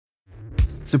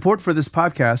Support for this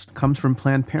podcast comes from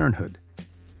Planned Parenthood.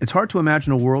 It's hard to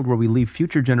imagine a world where we leave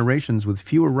future generations with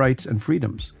fewer rights and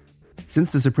freedoms.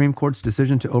 Since the Supreme Court's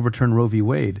decision to overturn Roe v.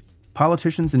 Wade,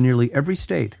 politicians in nearly every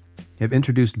state have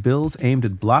introduced bills aimed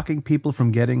at blocking people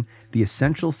from getting the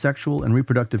essential sexual and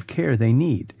reproductive care they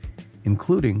need,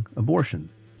 including abortion.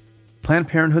 Planned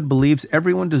Parenthood believes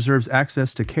everyone deserves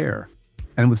access to care,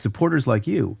 and with supporters like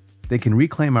you, they can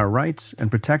reclaim our rights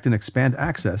and protect and expand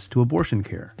access to abortion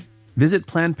care. Visit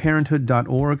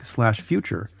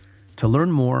plannedparenthood.org/future to learn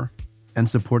more and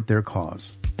support their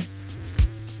cause.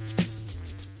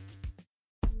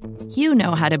 You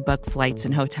know how to book flights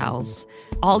and hotels.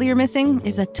 All you're missing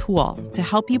is a tool to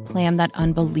help you plan that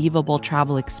unbelievable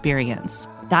travel experience.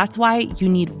 That's why you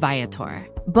need Viator.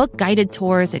 Book guided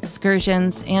tours,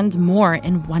 excursions, and more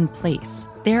in one place.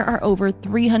 There are over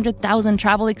 300,000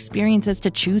 travel experiences to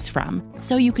choose from,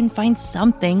 so you can find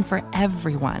something for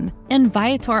everyone. And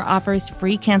Viator offers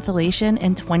free cancellation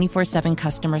and 24/7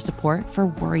 customer support for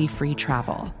worry-free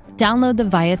travel. Download the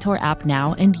Viator app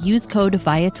now and use code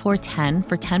Viator10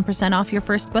 for 10% off your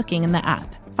first booking in the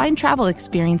app. Find travel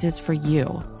experiences for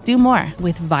you. Do more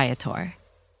with Viator.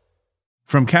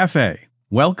 From Cafe,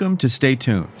 welcome to Stay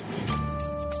Tuned.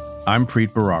 I'm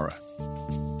Preet Bharara.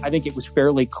 I think it was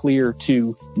fairly clear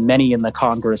to many in the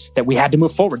Congress that we had to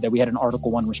move forward, that we had an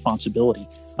Article I responsibility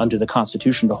under the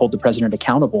Constitution to hold the president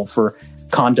accountable for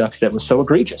conduct that was so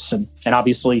egregious. And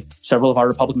obviously, several of our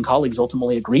Republican colleagues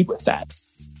ultimately agreed with that.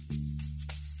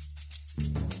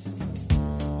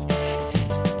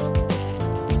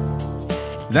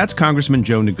 That's Congressman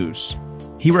Joe Neguse.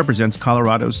 He represents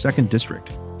Colorado's 2nd District.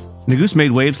 Neguse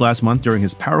made waves last month during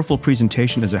his powerful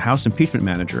presentation as a House Impeachment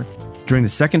Manager during the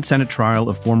second Senate trial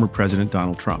of former President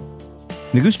Donald Trump.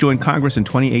 Neguse joined Congress in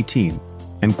 2018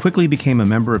 and quickly became a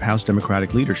member of House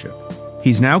Democratic leadership.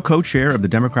 He's now co-chair of the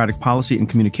Democratic Policy and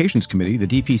Communications Committee, the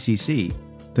DPCC,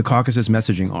 the caucus's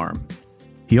messaging arm.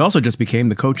 He also just became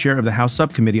the co-chair of the House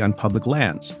Subcommittee on Public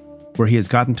Lands, where he has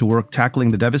gotten to work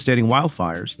tackling the devastating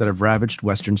wildfires that have ravaged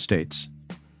western states.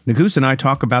 Neguse and I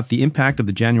talk about the impact of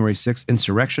the January 6th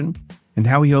insurrection and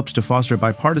how he hopes to foster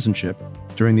bipartisanship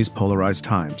during these polarized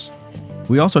times.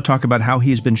 We also talk about how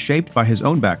he has been shaped by his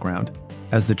own background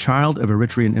as the child of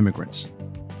Eritrean immigrants.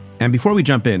 And before we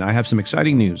jump in, I have some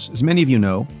exciting news. As many of you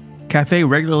know, Cafe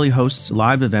regularly hosts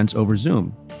live events over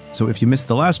Zoom, so if you missed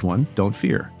the last one, don't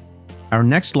fear. Our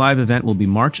next live event will be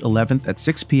March 11th at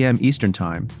 6 p.m. Eastern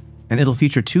Time, and it'll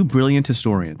feature two brilliant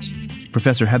historians,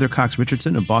 Professor Heather Cox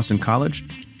Richardson of Boston College,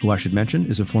 who I should mention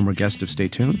is a former guest of Stay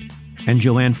Tuned, and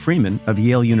Joanne Freeman of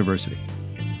Yale University.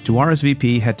 To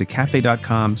RSVP, head to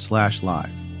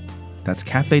cafe.com/live. That's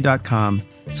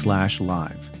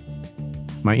cafe.com/live.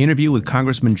 My interview with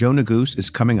Congressman Joe Neguse is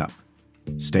coming up.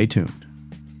 Stay tuned.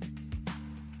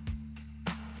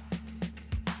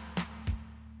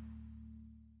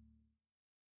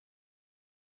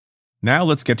 Now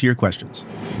let's get to your questions.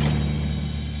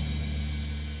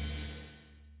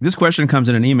 This question comes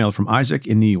in an email from Isaac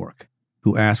in New York,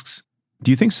 who asks, do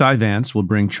you think Cy Vance will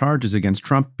bring charges against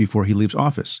Trump before he leaves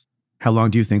office? How long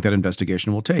do you think that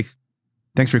investigation will take?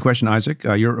 Thanks for your question, Isaac.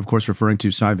 You're, of course, referring to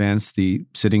Cy Vance, the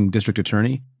sitting district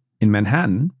attorney in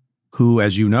Manhattan, who,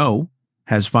 as you know,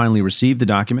 has finally received the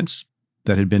documents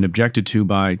that had been objected to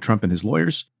by Trump and his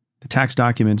lawyers, the tax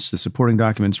documents, the supporting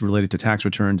documents related to tax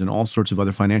returns, and all sorts of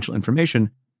other financial information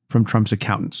from Trump's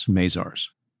accountants, Mazars.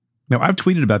 Now, I've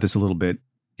tweeted about this a little bit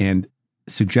and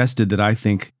suggested that I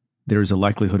think there is a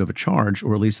likelihood of a charge,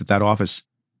 or at least that office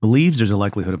believes there's a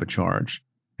likelihood of a charge.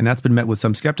 And that's been met with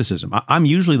some skepticism. I'm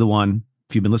usually the one,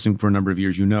 if you've been listening for a number of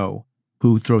years, you know,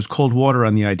 who throws cold water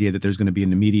on the idea that there's going to be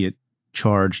an immediate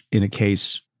charge in a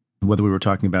case, whether we were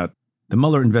talking about the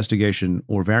Mueller investigation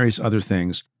or various other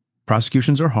things.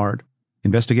 Prosecutions are hard,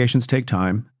 investigations take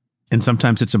time, and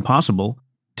sometimes it's impossible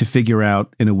to figure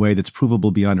out in a way that's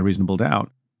provable beyond a reasonable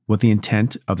doubt what the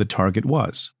intent of the target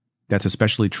was. That's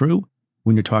especially true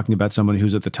when you're talking about someone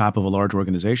who's at the top of a large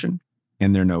organization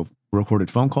and there are no recorded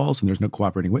phone calls and there's no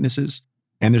cooperating witnesses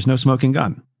and there's no smoking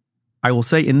gun. I will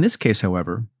say in this case,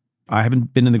 however, I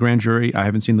haven't been in the grand jury. I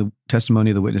haven't seen the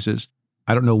testimony of the witnesses.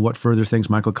 I don't know what further things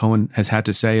Michael Cohen has had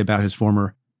to say about his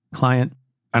former client.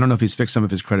 I don't know if he's fixed some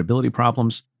of his credibility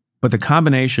problems, but the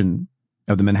combination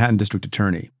of the Manhattan district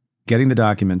attorney getting the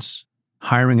documents,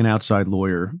 hiring an outside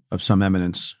lawyer of some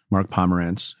eminence, Mark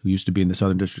Pomerantz, who used to be in the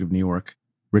Southern District of New York,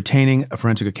 retaining a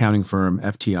forensic accounting firm,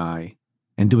 FTI,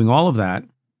 and doing all of that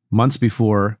months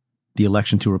before the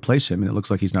election to replace him, and it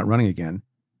looks like he's not running again,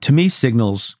 to me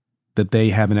signals that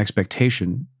they have an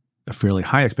expectation, a fairly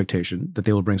high expectation, that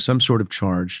they will bring some sort of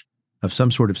charge of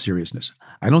some sort of seriousness.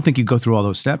 I don't think you go through all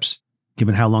those steps,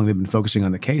 given how long they've been focusing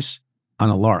on the case, on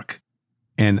a lark.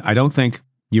 And I don't think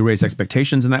you raise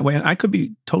expectations in that way. And I could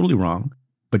be totally wrong,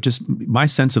 but just my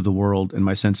sense of the world and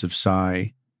my sense of Psy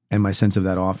and my sense of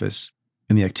that office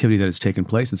and the activity that has taken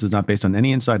place, this is not based on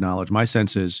any inside knowledge. My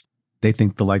sense is they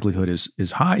think the likelihood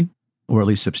is high, or at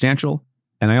least substantial.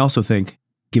 And I also think,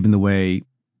 given the way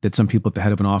that some people at the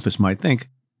head of an office might think,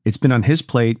 it's been on his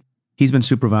plate. He's been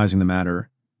supervising the matter.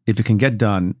 If it can get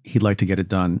done, he'd like to get it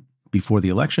done before the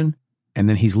election. And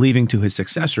then he's leaving to his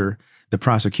successor the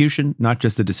prosecution, not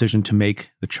just the decision to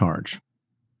make the charge.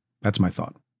 That's my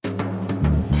thought.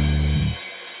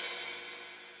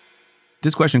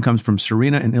 This question comes from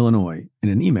Serena in Illinois in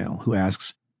an email, who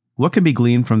asks, what can be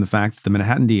gleaned from the fact that the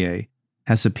Manhattan DA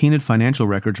has subpoenaed financial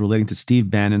records relating to Steve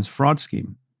Bannon's fraud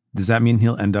scheme? Does that mean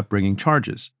he'll end up bringing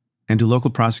charges? And do local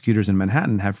prosecutors in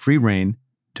Manhattan have free rein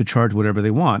to charge whatever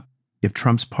they want if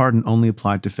Trump's pardon only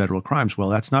applied to federal crimes? Well,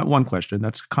 that's not one question.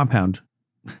 That's a compound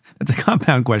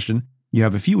question. You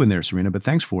have a few in there, Serena, but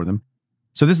thanks for them.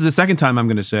 So this is the second time I'm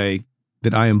going to say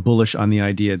that I am bullish on the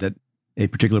idea that a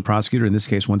particular prosecutor, in this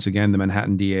case, once again, the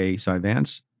Manhattan DA, Cy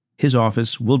Vance, his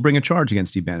office will bring a charge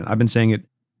against Steve Bannon. I've been saying it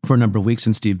for a number of weeks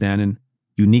since Steve Bannon,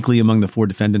 uniquely among the 4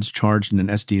 defendants charged in an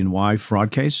SDNY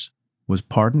fraud case, was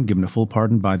pardoned, given a full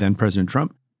pardon by then President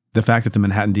Trump. The fact that the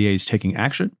Manhattan DA is taking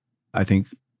action, I think,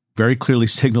 very clearly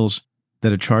signals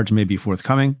that a charge may be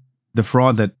forthcoming. The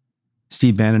fraud that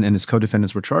Steve Bannon and his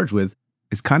co-defendants were charged with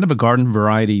is kind of a garden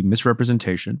variety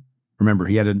misrepresentation. Remember,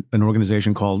 he had an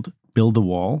organization called Build the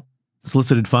Wall,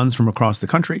 solicited funds from across the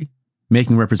country,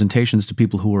 making representations to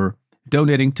people who were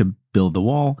donating to build the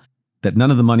wall, that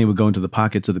none of the money would go into the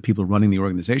pockets of the people running the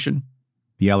organization.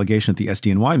 The allegation that the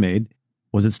SDNY made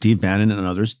was that Steve Bannon and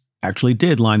others actually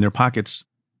did line their pockets,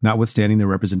 notwithstanding their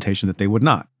representation that they would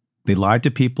not. They lied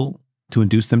to people to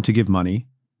induce them to give money.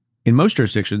 In most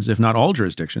jurisdictions, if not all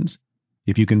jurisdictions,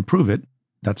 if you can prove it,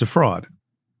 that's a fraud.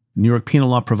 New York penal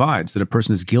law provides that a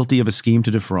person is guilty of a scheme to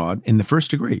defraud in the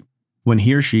first degree when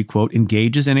he or she, quote,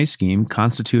 engages in a scheme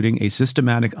constituting a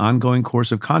systematic ongoing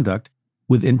course of conduct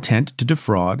with intent to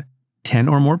defraud 10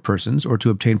 or more persons or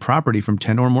to obtain property from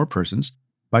 10 or more persons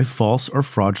by false or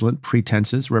fraudulent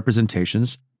pretenses,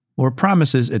 representations, or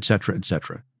promises, etc.,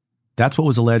 etc. That's what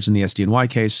was alleged in the SDNY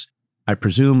case. I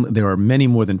presume there are many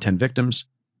more than 10 victims,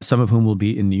 some of whom will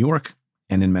be in New York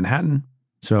and in Manhattan.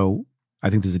 So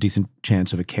I think there's a decent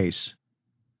chance of a case.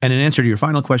 And in answer to your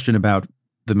final question about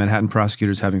the Manhattan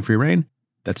prosecutors having free rein,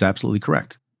 that's absolutely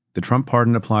correct. The Trump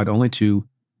pardon applied only to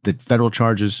the federal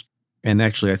charges, and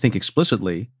actually I think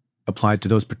explicitly applied to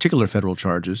those particular federal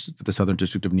charges that the Southern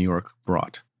District of New York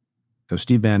brought. So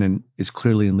Steve Bannon is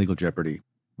clearly in legal jeopardy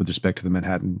with respect to the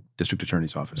Manhattan District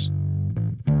Attorney's Office.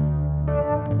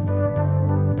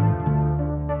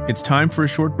 It's time for a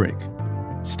short break.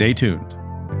 Stay tuned.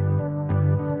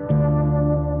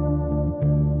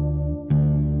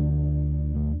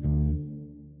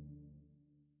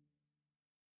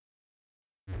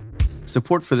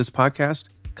 Support for this podcast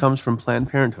comes from Planned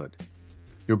Parenthood.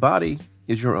 Your body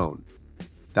is your own.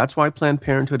 That's why Planned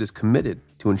Parenthood is committed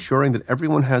to ensuring that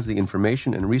everyone has the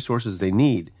information and resources they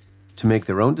need to make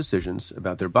their own decisions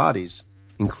about their bodies,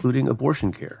 including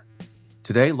abortion care.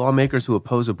 Today, lawmakers who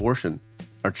oppose abortion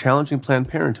are challenging Planned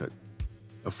Parenthood.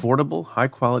 Affordable,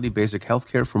 high-quality basic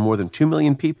health care for more than 2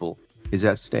 million people is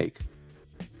at stake.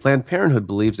 Planned Parenthood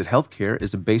believes that health care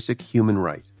is a basic human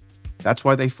right. That's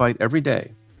why they fight every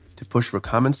day to push for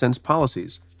common-sense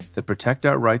policies that protect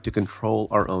our right to control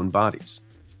our own bodies.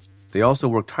 They also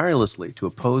work tirelessly to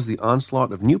oppose the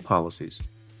onslaught of new policies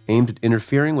aimed at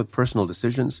interfering with personal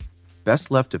decisions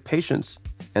best left to patients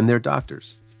and their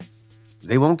doctors.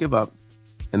 They won't give up,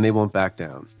 and they won't back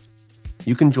down.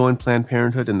 You can join Planned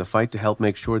Parenthood in the fight to help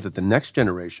make sure that the next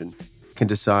generation can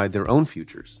decide their own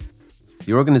futures.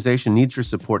 The organization needs your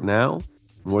support now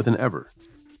more than ever.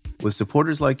 With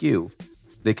supporters like you,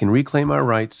 they can reclaim our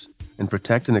rights and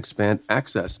protect and expand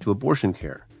access to abortion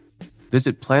care.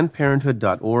 Visit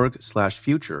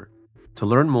PlannedParenthood.org/future to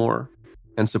learn more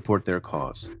and support their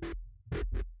cause.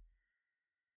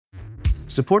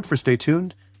 Support for Stay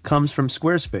Tuned comes from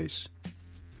Squarespace.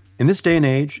 In this day and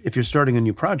age, if you're starting a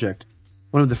new project,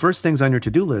 one of the first things on your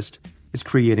to-do list is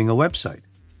creating a website.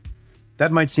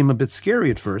 That might seem a bit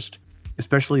scary at first,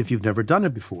 especially if you've never done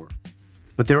it before.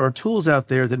 But there are tools out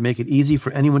there that make it easy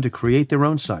for anyone to create their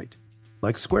own site,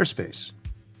 like Squarespace.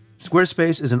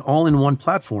 Squarespace is an all-in-one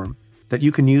platform that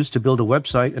you can use to build a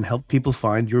website and help people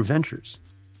find your ventures.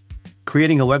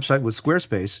 Creating a website with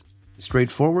Squarespace is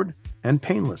straightforward and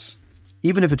painless,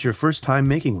 even if it's your first time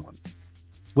making one.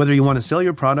 Whether you want to sell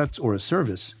your products or a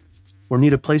service, or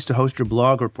need a place to host your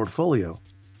blog or portfolio,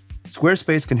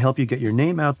 Squarespace can help you get your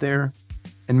name out there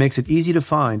and makes it easy to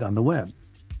find on the web.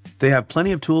 They have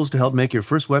plenty of tools to help make your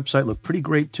first website look pretty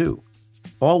great too,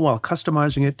 all while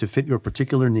customizing it to fit your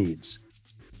particular needs.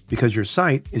 Because your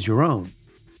site is your own,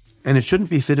 and it shouldn't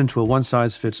be fit into a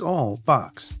one-size-fits-all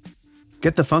box.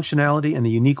 Get the functionality and the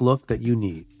unique look that you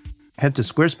need. Head to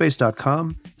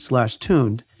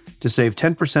squarespace.com/tuned to save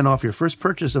 10% off your first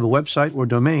purchase of a website or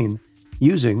domain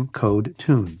using code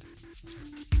TUNED.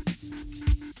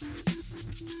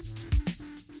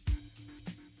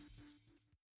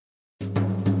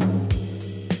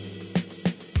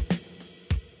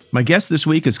 My guest this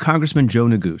week is Congressman Joe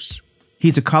Neguse.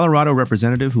 He's a Colorado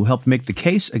representative who helped make the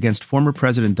case against former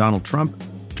President Donald Trump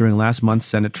during last month's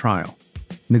Senate trial.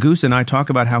 Neguse and I talk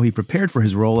about how he prepared for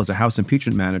his role as a House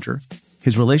Impeachment Manager,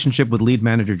 his relationship with lead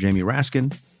manager Jamie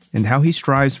Raskin, and how he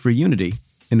strives for unity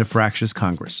in a fractious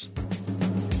Congress.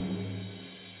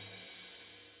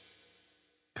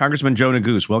 Congressman Joe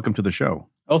Neguse, welcome to the show.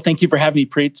 Oh, thank you for having me,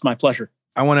 Preet. It's my pleasure.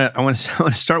 I want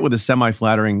to start with a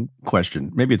semi-flattering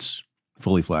question. Maybe it's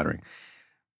fully flattering.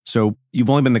 So you've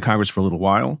only been in the Congress for a little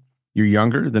while. You're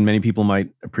younger than many people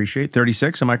might appreciate.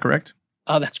 36, am I correct?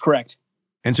 That's correct.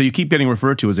 And so you keep getting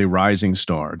referred to as a rising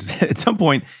star. At some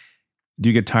point, do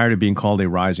you get tired of being called a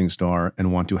rising star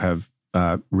and want to have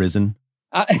risen?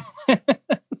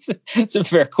 It's a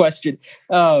fair question.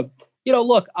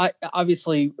 Look,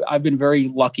 I've been very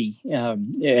lucky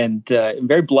and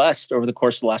very blessed over the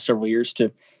course of the last several years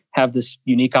to have this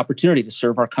unique opportunity to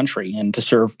serve our country and to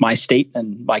serve my state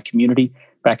and my community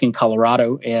back in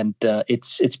Colorado. And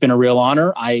it's been a real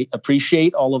honor. I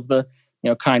appreciate all of the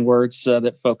kind words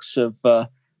that folks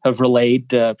have relayed,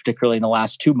 particularly in the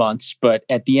last 2 months. But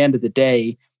at the end of the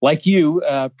day, like you,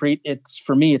 Preet,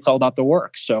 for me, it's all about the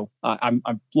work. So I'm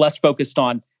less focused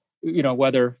on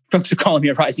whether folks are calling me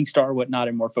a rising star or whatnot,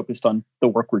 and more focused on the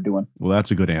work we're doing. Well,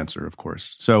 that's a good answer, of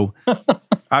course. So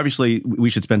obviously, we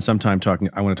should spend some time talking.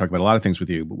 I want to talk about a lot of things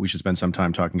with you, but we should spend some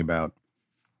time talking about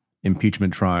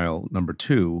impeachment trial number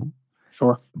 2.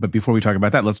 Sure. But before we talk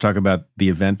about that, let's talk about the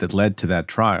event that led to that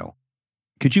trial.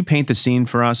 Could you paint the scene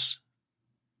for us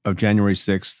of January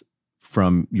 6th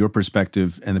from your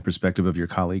perspective and the perspective of your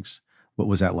colleagues? What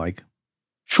was that like?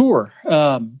 Sure.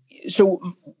 So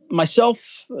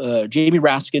myself, Jamie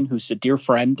Raskin, who's a dear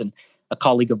friend and a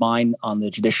colleague of mine on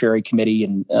the Judiciary Committee,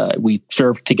 and we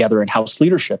served together in House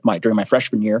leadership during my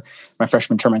freshman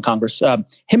term in Congress.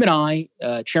 Him and I,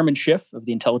 Chairman Schiff of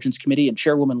the Intelligence Committee and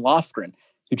Chairwoman Lofgren,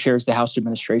 who chairs the House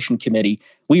Administration Committee,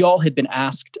 we all had been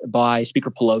asked by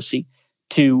Speaker Pelosi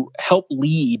to help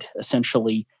lead,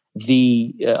 essentially,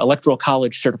 the Electoral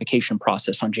College certification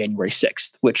process on January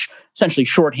 6th, which essentially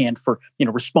shorthand for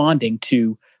responding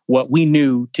to what we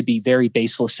knew to be very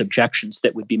baseless objections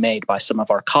that would be made by some of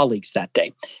our colleagues that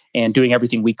day, and doing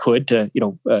everything we could to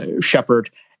shepherd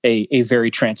a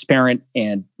very transparent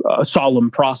and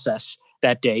solemn process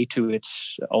that day to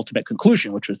its ultimate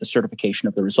conclusion, which was the certification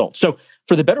of the results. So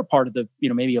for the better part of the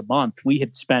maybe a month, we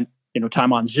had spent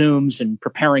time on Zooms and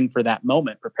preparing for that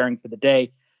moment, preparing for the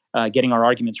day, getting our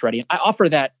arguments ready. And I offer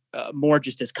that more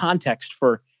just as context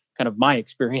for kind of my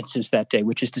experiences that day,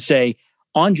 which is to say,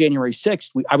 on January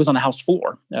 6th, I was on the House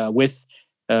floor with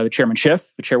Chairman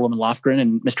Schiff, Chairwoman Lofgren,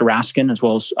 and Mr. Raskin, as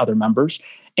well as other members,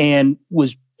 and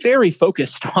was very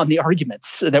focused on the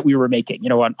arguments that we were making,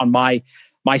 on my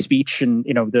speech and,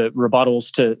 the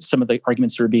rebuttals to some of the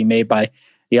arguments that were being made by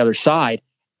the other side.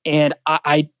 And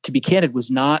I, to be candid, was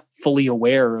not fully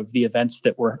aware of the events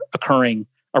that were occurring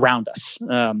around us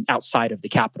outside of the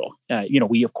Capitol.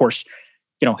 We, of course,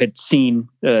 had seen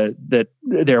that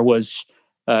there was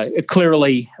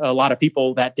clearly a lot of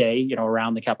people that day,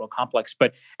 around the Capitol complex.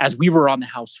 But as we were on the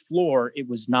House floor, it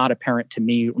was not apparent to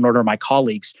me, nor to my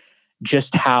colleagues,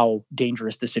 just how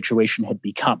dangerous the situation had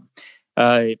become.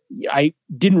 I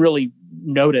didn't really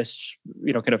notice,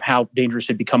 kind of how dangerous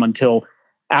it had become until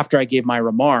after I gave my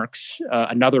remarks.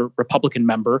 Another Republican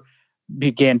member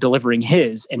began delivering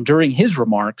his, and during his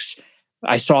remarks,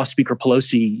 I saw Speaker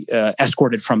Pelosi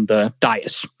escorted from the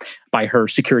dais by her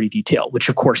security detail, which,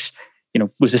 of course,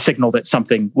 was a signal that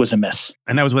something was amiss.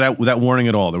 And that was without warning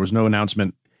at all. There was no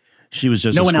announcement. She was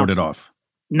just escorted off.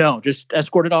 No, just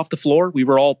escorted off the floor. We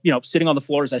were all, sitting on the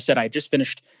floor. As I said, I had just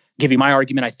finished giving my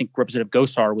argument. I think Representative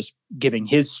Gosar was giving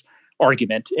his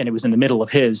argument, and it was in the middle of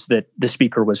his that the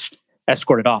speaker was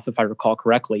escorted off, if I recall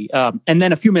correctly. And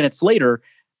then a few minutes later,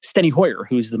 Steny Hoyer,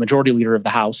 who's the majority leader of the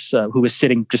House, who was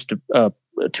sitting just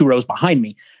 2 rows behind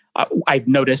me, I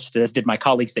noticed, as did my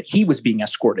colleagues, that he was being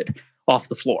escorted off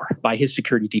the floor by his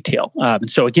security detail. And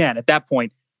so again, at that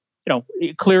point,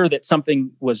 clear that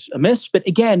something was amiss, but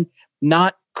again,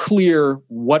 not clear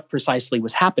what precisely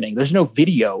was happening. There's no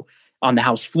video on the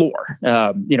House floor,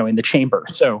 in the chamber.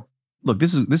 So, look,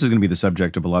 this is going to be the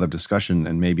subject of a lot of discussion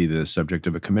and maybe the subject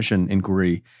of a commission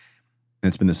inquiry. And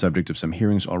it's been the subject of some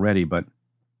hearings already. But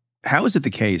how is it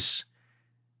the case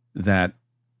that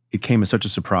it came as such a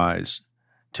surprise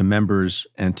to members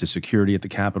and to security at the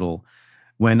Capitol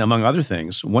when, among other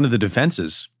things, one of the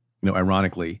defenses,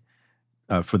 ironically,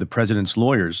 for the president's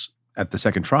lawyers at the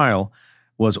second trial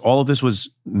was all of this was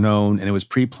known and it was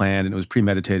pre-planned and it was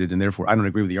premeditated, and therefore I don't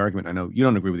agree with the argument. I know you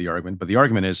don't agree with the argument, but the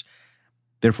argument is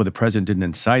therefore the president didn't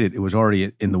incite it. It was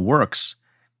already in the works.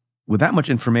 With that much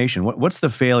information, what's the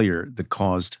failure that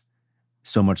caused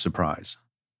so much surprise?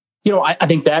 I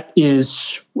think that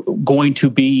is going to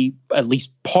be at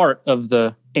least part of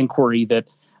the inquiry that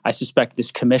I suspect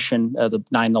this commission, the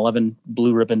 9/11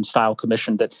 Blue Ribbon style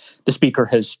commission that the speaker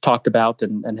has talked about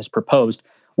and has proposed,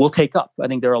 will take up. I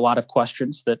think there are a lot of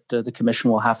questions that the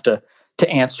commission will have to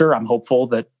answer. I'm hopeful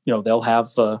that they'll have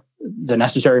the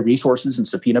necessary resources and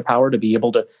subpoena power to be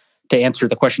able to answer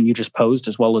the question you just posed,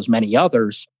 as well as many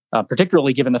others.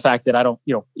 Particularly given the fact that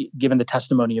given the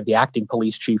testimony of the acting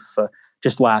police chief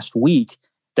just last week,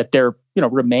 that there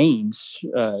remains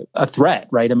a threat,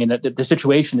 right? I mean, the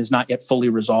situation is not yet fully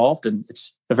resolved, and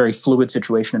it's a very fluid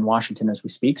situation in Washington as we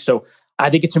speak. So I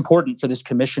think it's important for this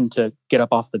commission to get up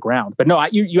off the ground. But no,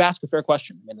 you ask a fair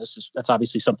question. I mean, that's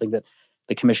obviously something that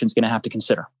the commission's going to have to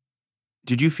consider.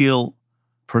 Did you feel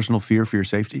personal fear for your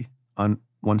safety on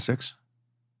 1/6?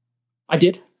 I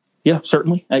did. Yeah,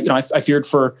 certainly. I feared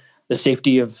for the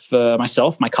safety of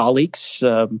myself, my colleagues,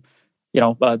 the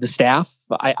staff.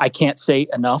 I can't say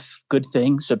enough good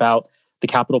things about the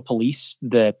Capitol Police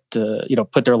that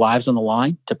put their lives on the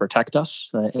line to protect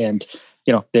us, and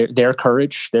their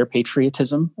courage, their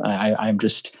patriotism. I'm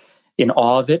just in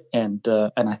awe of it, and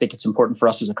I think it's important for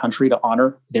us as a country to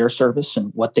honor their service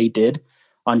and what they did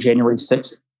on January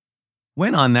 6th.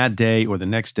 When on that day, or the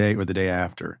next day, or the day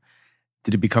after,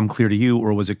 did it become clear to you,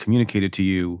 or was it communicated to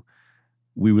you,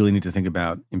 we really need to think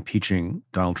about impeaching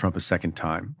Donald Trump a second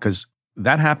time? Because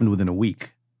that happened within a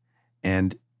week.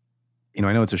 And,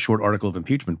 I know it's a short article of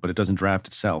impeachment, but it doesn't draft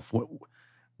itself. What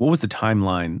was the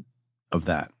timeline of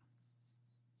that?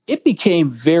 It became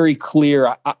very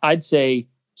clear, I'd say,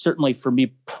 certainly for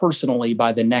me personally,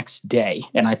 by the next day.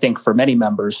 And I think for many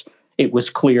members, it was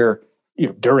clear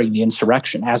during the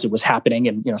insurrection as it was happening.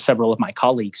 And, several of my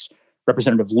colleagues,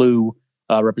 Representative Liu,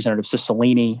 Representative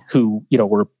Cicilline, who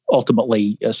were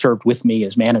ultimately served with me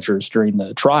as managers during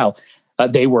the trial,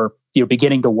 they were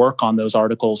beginning to work on those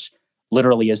articles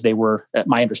literally as they were.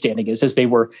 My understanding is as they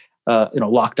were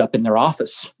locked up in their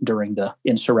office during the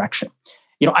insurrection.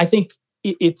 I think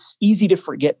it's easy to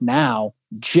forget now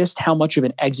just how much of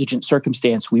an exigent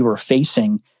circumstance we were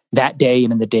facing that day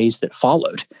and in the days that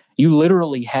followed. You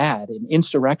literally had an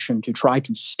insurrection to try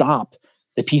to stop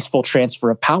the peaceful transfer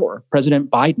of power. President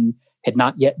Biden had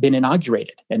not yet been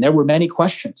inaugurated. And there were many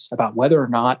questions about whether or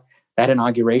not that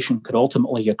inauguration could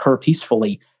ultimately occur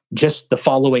peacefully just the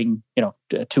following,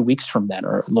 2 weeks from then,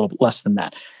 or a little bit less than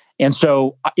that. And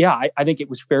so, I think it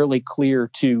was fairly clear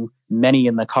to many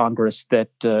in the Congress that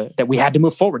we had to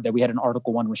move forward, that we had an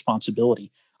Article I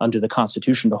responsibility under the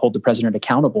Constitution to hold the president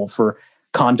accountable for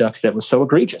conduct that was so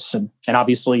egregious. And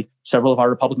obviously, several of our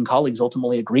Republican colleagues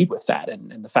ultimately agreed with that.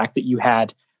 And the fact that you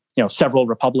had, several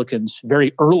Republicans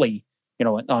very early,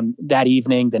 on that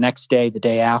evening, the next day, the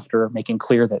day after, making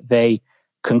clear that they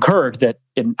concurred that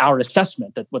in our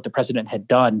assessment that what the president had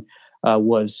done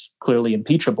was clearly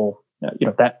impeachable.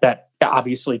 That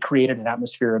obviously created an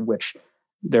atmosphere in which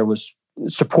there was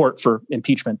support for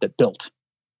impeachment that built.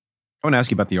 I want to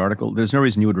ask you about the article. There's no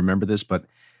reason you would remember this, but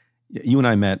you and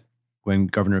I met when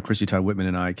Governor Christie Todd Whitman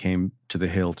and I came to the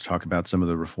Hill to talk about some of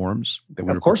the reforms that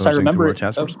we were proposing through our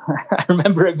task force. I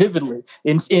remember it vividly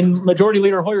in Majority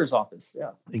Leader Hoyer's office.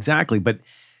 Yeah, exactly. But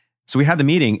so we had the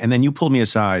meeting, and then you pulled me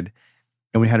aside,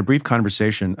 and we had a brief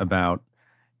conversation about,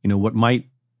 what might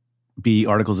be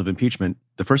articles of impeachment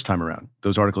the first time around.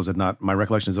 Those articles had not. My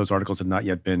recollection is those articles had not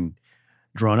yet been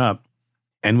drawn up,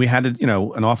 and we had an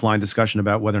offline discussion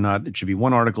about whether or not it should be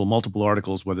one article, multiple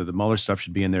articles, whether the Mueller stuff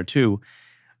should be in there too.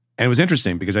 And it was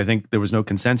interesting because I think there was no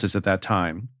consensus at that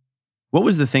time. What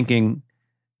was the thinking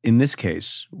in this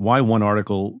case? Why one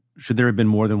article? Should there have been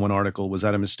more than one article? Was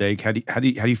that a mistake? How do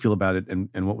you feel about it?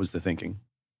 And what was the thinking?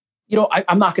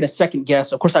 I'm not going to second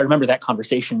guess. Of course, I remember that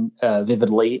conversation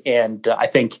vividly. And I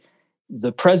think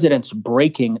the president's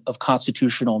breaking of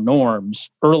constitutional norms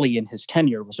early in his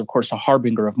tenure was, of course, a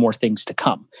harbinger of more things to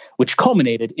come, which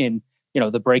culminated in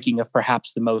the breaking of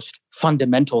perhaps the most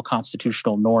fundamental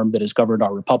constitutional norm that has governed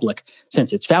our republic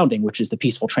since its founding, which is the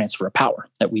peaceful transfer of power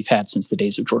that we've had since the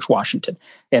days of George Washington.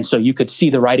 And so you could see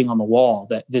the writing on the wall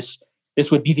that this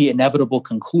this would be the inevitable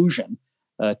conclusion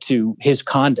to his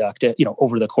conduct,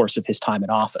 over the course of his time in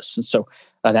office. And so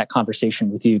that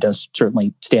conversation with you does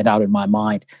certainly stand out in my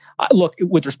mind. Look,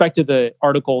 with respect to the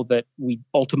article that we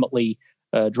ultimately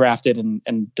drafted and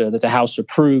that the House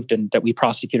approved and that we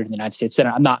prosecuted in the United States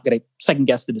Senate, I'm not going to second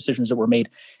guess the decisions that were made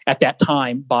at that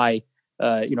time by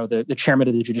the chairman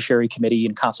of the Judiciary Committee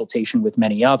in consultation with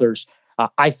many others.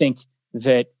 I think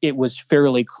that it was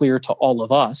fairly clear to all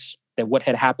of us that what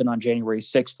had happened on January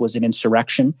 6th was an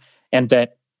insurrection, and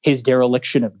that his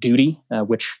dereliction of duty,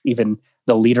 which even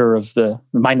the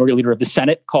minority leader of the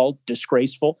Senate called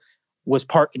disgraceful, was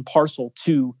part and parcel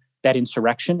to that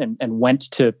insurrection and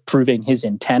went to proving his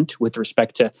intent with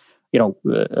respect to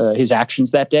his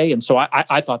actions that day. And so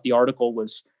I thought the article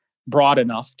was broad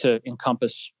enough to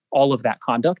encompass all of that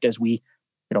conduct as we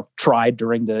tried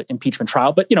during the impeachment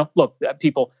trial. But look,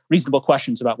 reasonable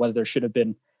questions about whether there should have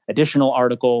been additional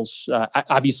articles.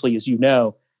 Obviously, as you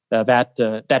know,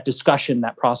 that discussion,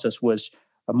 that process was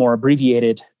more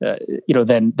abbreviated,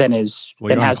 than has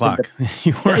been.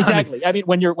 Exactly. I mean,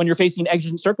 when you're facing an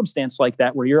exigent circumstance like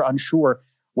that, where you're unsure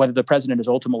whether the president is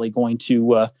ultimately going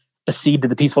to accede to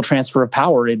the peaceful transfer of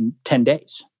power in 10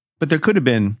 days. But there could have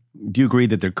been. Do you agree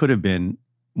that there could have been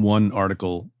one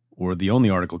article, or the only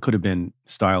article could have been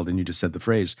styled, and you just said the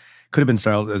phrase, could have been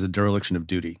styled as a dereliction of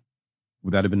duty?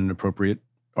 Would that have been an appropriate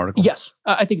article? Yes,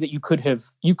 I think that you could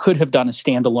have done a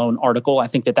standalone article. I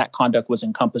think that conduct was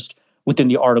encompassed within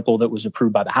the article that was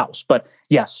approved by the House. But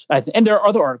yes, and there are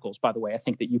other articles, by the way, I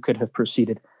think that you could have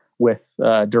proceeded with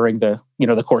during the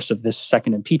course of this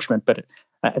second impeachment. But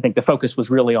I think the focus was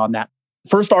really on that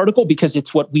first article because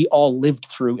it's what we all lived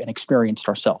through and experienced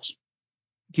ourselves.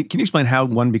 Can you explain how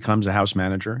one becomes a House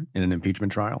manager in an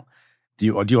impeachment trial? Do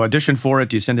you audition for it?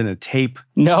 Do you send in a tape?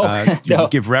 No. Do you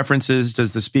give references?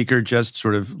 Does the speaker just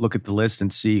sort of look at the list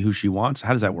and see who she wants?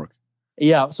 How does that work?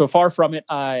 Yeah, so far from it.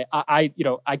 I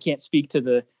can't speak to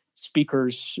the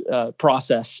speaker's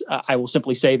process. I will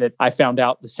simply say that I found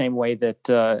out the same way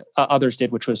that others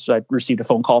did, which was I received a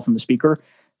phone call from the speaker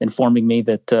informing me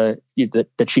that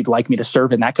she'd like me to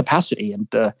serve in that capacity, and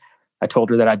I told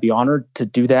her that I'd be honored to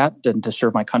do that and to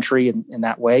serve my country in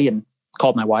that way, and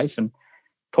called my wife and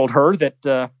told her that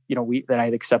that I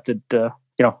had accepted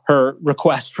her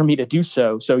request for me to do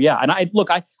so. So yeah, and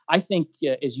I think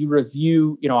as you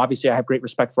review, obviously I have great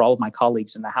respect for all of my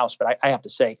colleagues in the House, but I have to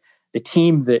say the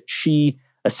team that she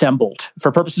assembled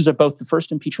for purposes of both the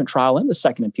first impeachment trial and the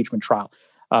second impeachment trial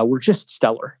were just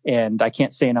stellar. And I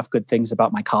can't say enough good things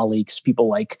about my colleagues, people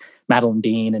like Madeleine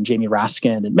Dean and Jamie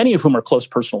Raskin, and many of whom are close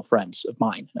personal friends of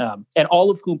mine, and all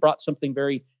of whom brought something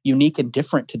very unique and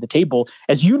different to the table.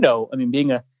 As you know, I mean,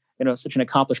 being such an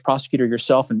accomplished prosecutor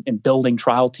yourself and building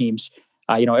trial teams,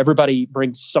 everybody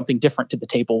brings something different to the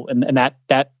table, and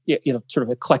that sort of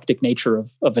eclectic nature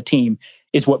of a team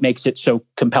is what makes it so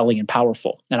compelling and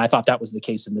powerful. And I thought that was the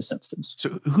case in this instance. So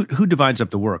who divides up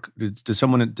the work?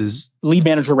 Does lead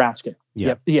manager Raskin?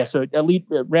 Yeah. Yeah. So lead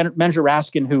manager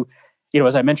Raskin, who,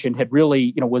 as I mentioned, had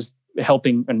really, was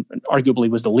helping and arguably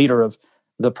was the leader of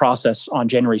the process on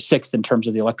January 6th in terms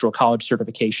of the Electoral College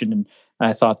certification. And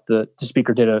I thought the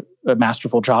speaker did a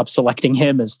masterful job selecting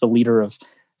him as the leader of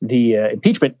the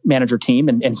impeachment manager team.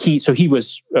 And he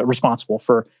was responsible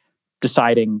for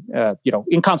deciding,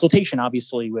 in consultation,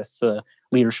 obviously, with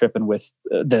leadership and with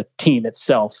the team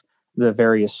itself, the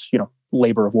various,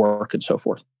 labor of work and so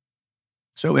forth.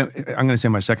 So I'm going to say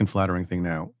my second flattering thing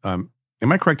now. Am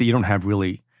I correct that you don't have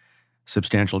really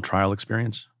substantial trial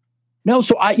experience? No,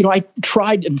 so I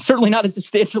tried, and certainly not as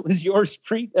substantial as yours,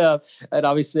 Preet. And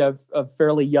obviously, I'm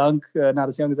fairly young, not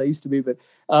as young as I used to be,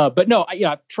 but no,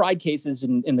 I've tried cases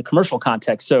in the commercial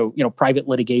context. So private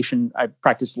litigation. I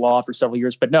practiced law for several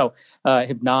years, but no, I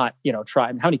have not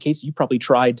tried. How many cases you probably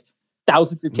tried?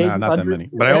 Thousands of cases, no, not hundreds? That many,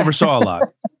 but I oversaw a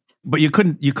lot. But you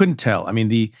couldn't tell. I mean,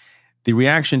 the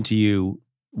reaction to you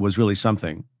was really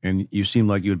something, and you seemed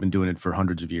like you had been doing it for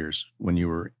hundreds of years when you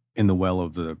were in the well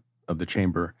of the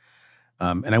chamber.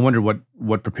 And I wonder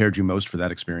what prepared you most for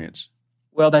that experience.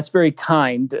 Well, that's very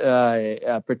kind,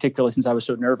 particularly since I was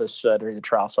so nervous during the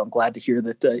trial. So I'm glad to hear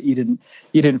that you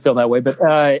didn't feel that way. But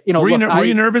were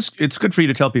you nervous? It's good for you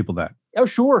to tell people that. Oh,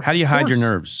 sure. How do you hide your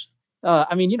nerves?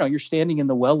 You're standing in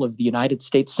the well of the United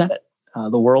States Senate,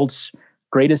 the world's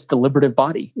greatest deliberative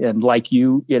body, and like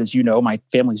you, as you know, my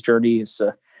family's journey is.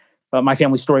 My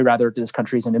family's story, rather, to this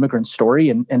country is an immigrant story,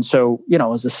 and so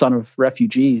as a son of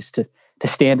refugees, to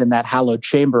stand in that hallowed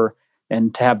chamber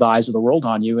and to have the eyes of the world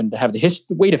on you and to have the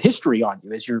weight of history on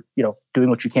you as you're, doing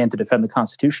what you can to defend the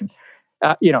Constitution.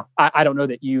 I don't know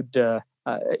that you'd do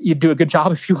a good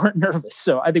job if you weren't nervous.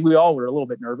 So I think we all were a little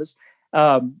bit nervous.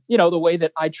 The way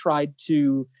that I tried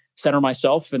to center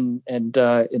myself and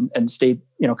stay,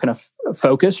 kind of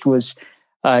focused was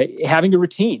having a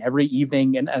routine every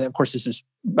evening. And of course, this is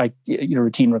like,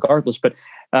 routine regardless, but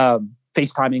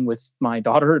FaceTiming with my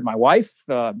daughter and my wife,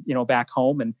 back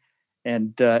home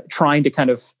and trying to kind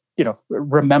of,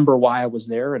 remember why I was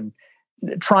there and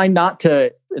trying not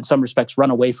to, in some respects, run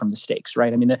away from the stakes,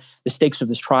 right? I mean, the stakes of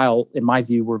this trial, in my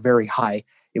view, were very high.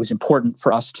 It was important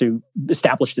for us to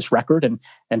establish this record and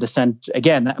to send,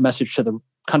 again, a message to the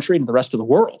country and the rest of the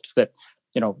world that,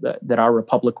 that our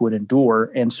republic would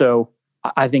endure. And so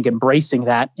I think embracing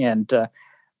that and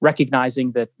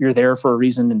recognizing that you're there for a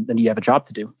reason and you have a job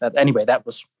to do. Anyway, that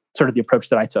was sort of the approach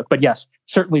that I took. But yes,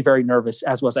 certainly very nervous,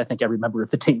 as was, I think, every member of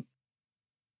the team.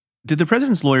 Did the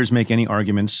president's lawyers make any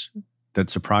arguments that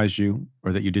surprised you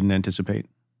or that you didn't anticipate?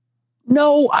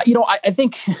 No, I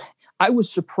think I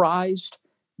was surprised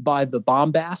by the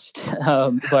bombast,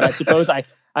 but I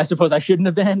suppose I shouldn't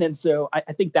have been. And so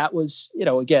I think that was,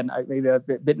 again, maybe a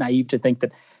bit naive to think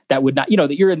that would not,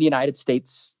 that you're in the United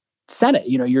States Senate,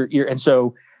 you're, and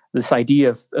so this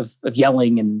idea of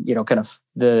yelling and, kind of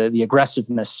the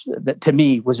aggressiveness that to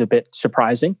me was a bit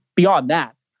surprising. Beyond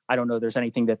that, I don't know there's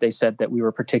anything that they said that we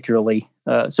were particularly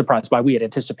surprised by. We had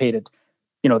anticipated,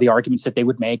 the arguments that they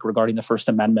would make regarding the First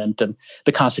Amendment and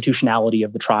the constitutionality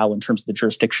of the trial in terms of the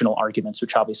jurisdictional arguments,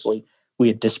 which obviously we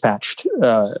had dispatched,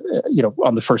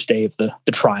 on the first day of the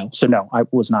trial. So no, I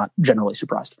was not generally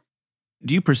surprised.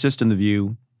 Do you persist in the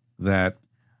view that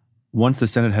once the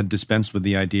Senate had dispensed with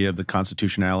the idea of the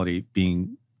constitutionality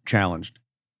being challenged,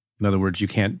 in other words, you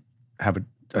can't have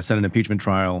a Senate impeachment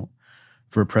trial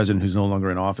for a president who's no longer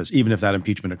in office, even if that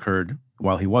impeachment occurred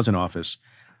while he was in office,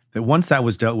 that once that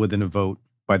was dealt with in a vote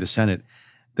by the Senate,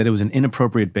 that it was an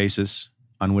inappropriate basis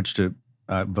on which to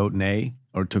vote nay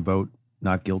or to vote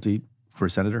not guilty for a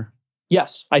senator?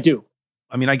 Yes, I do.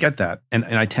 I mean, I get that, and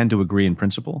I tend to agree in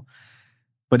principle.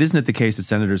 But isn't it the case that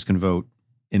senators can vote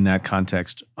in that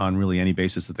context on really any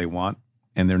basis that they want,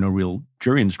 and there are no real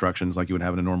jury instructions like you would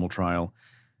have in a normal trial?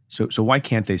 So why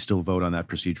can't they still vote on that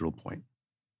procedural point?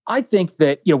 I think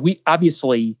that, we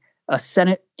obviously, a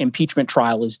Senate impeachment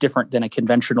trial is different than a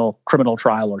conventional criminal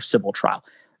trial or civil trial.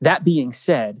 That being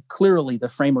said, clearly the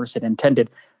framers had intended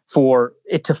for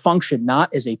it to function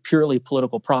not as a purely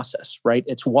political process, right?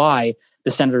 It's why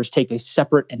the senators take a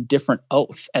separate and different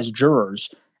oath as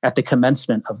jurors at the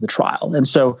commencement of the trial. And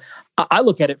so I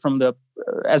look at it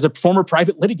as a former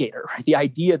private litigator, right? The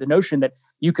idea, the notion that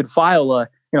you could file a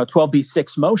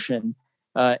 12b6 motion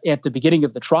at the beginning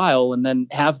of the trial and then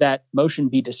have that motion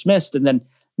be dismissed and then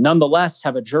nonetheless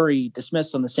have a jury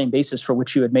dismissed on the same basis for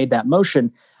which you had made that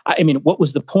motion. I mean, what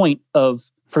was the point of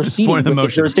proceeding with the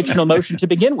jurisdictional motion to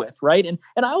begin with, right? And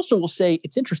I also will say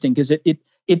it's interesting because it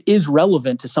is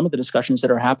relevant to some of the discussions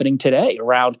that are happening today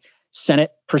around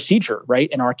Senate procedure, right?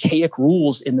 And archaic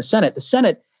rules in the Senate. The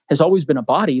Senate has always been a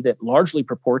body that largely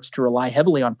purports to rely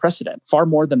heavily on precedent, far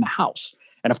more than the House.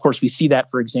 And of course, we see that,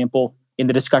 for example, in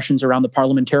the discussions around the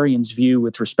parliamentarians' view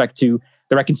with respect to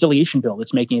the reconciliation bill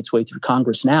that's making its way through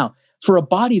Congress now. For a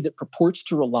body that purports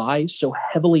to rely so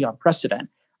heavily on precedent,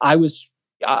 I was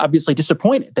obviously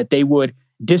disappointed that they would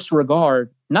disregard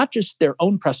not just their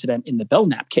own precedent in the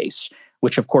Belknap case,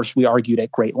 which of course we argued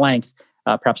at great length,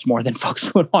 perhaps more than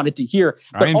folks would wanted to hear.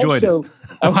 But I enjoyed it.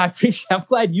 I appreciate. I'm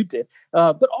glad you did.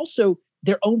 But also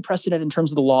their own precedent in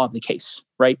terms of the law of the case,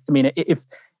 right? I mean, if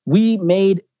we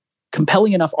made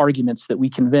compelling enough arguments that we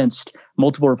convinced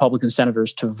multiple Republican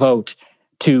senators to vote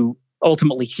to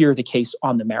ultimately hear the case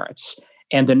on the merits,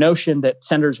 and the notion that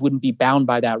senators wouldn't be bound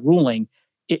by that ruling,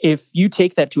 if you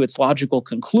take that to its logical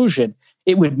conclusion,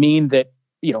 it would mean that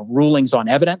rulings on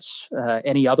evidence,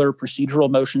 any other procedural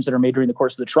motions that are made during the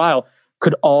course of the trial,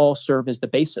 could all serve as the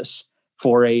basis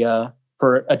for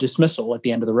a dismissal at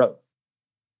the end of the road.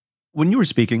 When you were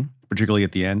speaking, particularly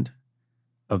at the end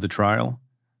of the trial,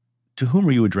 to whom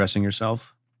were you addressing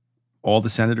yourself? All the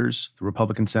senators, the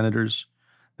Republican senators,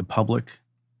 the public,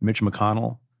 Mitch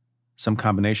McConnell, some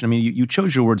combination? I mean, you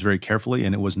chose your words very carefully,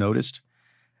 and it was noticed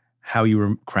how you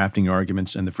were crafting your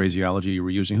arguments and the phraseology you were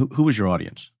using. Who was your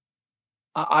audience?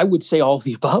 I would say all of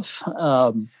the above.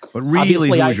 But really,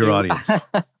 who was your audience?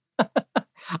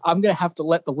 I'm going to have to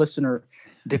let the listener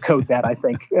decode that, I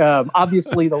think.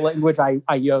 Obviously, the language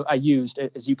I used,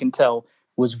 as you can tell,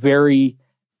 was very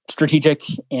strategic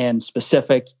and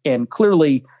specific. And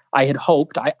clearly, I had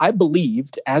hoped, I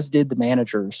believed, as did the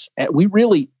managers, we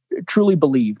really, truly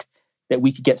believed that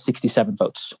we could get 67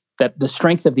 votes, that the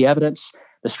strength of the evidence,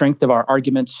 the strength of our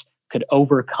arguments could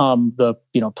overcome the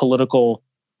political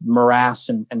morass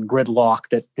and gridlock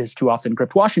that has too often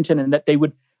gripped Washington, and that they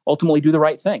would ultimately do the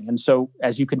right thing. And so,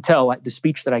 as you can tell, the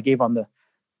speech that I gave on the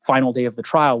final day of the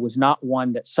trial was not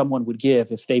one that someone would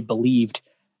give if they believed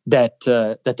that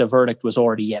the verdict was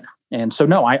already in. And so,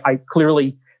 no, I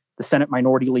clearly, the Senate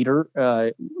Minority Leader,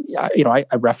 I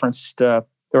referenced.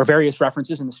 There were various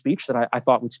references in the speech that I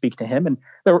thought would speak to him, and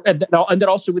that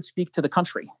also would speak to the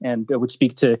country and would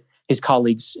speak to his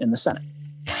colleagues in the Senate.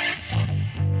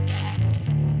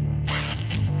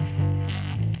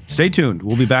 Stay tuned.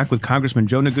 We'll be back with Congressman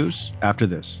Joe Neguse after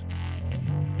this.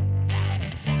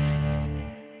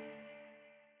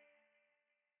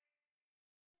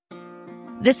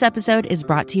 This episode is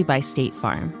brought to you by State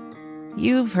Farm.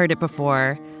 You've heard it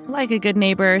before. Like a good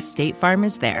neighbor, State Farm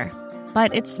is there.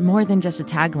 But it's more than just a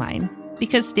tagline,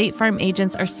 because State Farm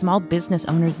agents are small business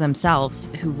owners themselves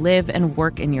who live and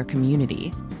work in your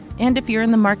community. And if you're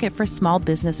in the market for small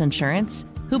business insurance,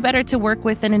 who better to work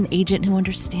with than an agent who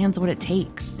understands what it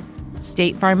takes?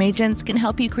 State Farm agents can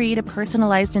help you create a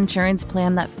personalized insurance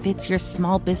plan that fits your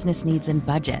small business needs and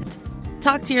budget.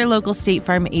 Talk to your local State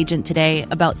Farm agent today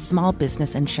about small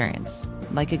business insurance.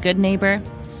 Like a good neighbor,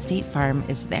 State Farm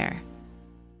is there.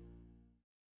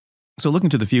 So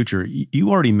looking to the future, you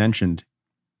already mentioned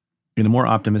in a more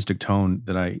optimistic tone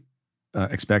than I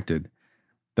expected,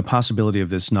 the possibility of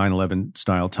this 9/11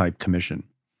 style type commission.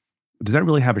 Does that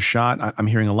really have a shot? I'm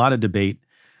hearing a lot of debate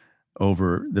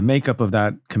over the makeup of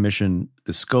that commission,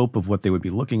 the scope of what they would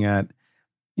be looking at.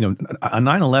 On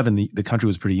 9/11, the country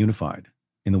was pretty unified,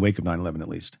 in the wake of 9/11 at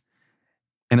least.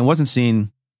 And it wasn't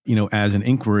seen, as an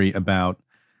inquiry about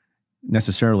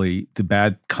necessarily the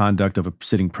bad conduct of a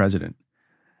sitting president.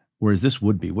 Whereas this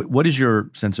would be. What is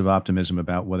your sense of optimism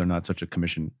about whether or not such a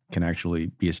commission can actually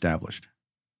be established?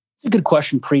 It's a good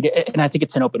question, Preet, and I think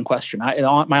it's an open question.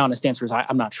 My honest answer is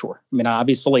I'm not sure. I mean,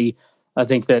 obviously, I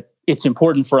think that it's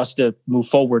important for us to move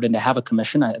forward and to have a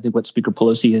commission. I think what Speaker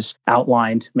Pelosi has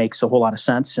outlined makes a whole lot of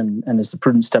sense and is the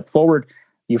prudent step forward.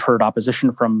 You've heard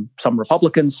opposition from some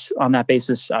Republicans on that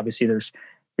basis. Obviously, there's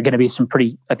going to be some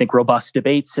pretty, I think, robust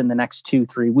debates in the next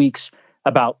 2-3 weeks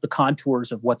about the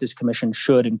contours of what this commission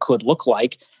should and could look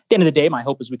like. At the end of the day, my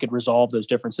hope is we could resolve those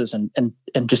differences and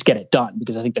just get it done,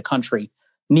 because I think the country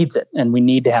needs it. And we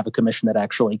need to have a commission that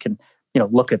actually can,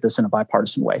 look at this in a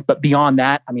bipartisan way. But beyond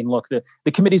that, I mean, look,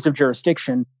 the committees of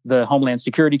jurisdiction, the Homeland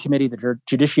Security Committee, the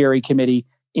Judiciary Committee,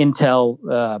 Intel,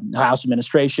 House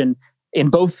Administration,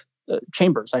 in both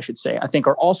chambers, I should say, I think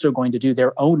are also going to do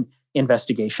their own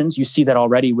investigations. You see that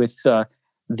already with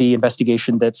the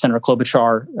investigation that Senator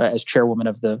Klobuchar, as chairwoman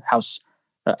of the House,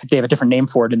 they have a different name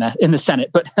for it in the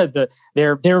Senate, but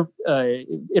their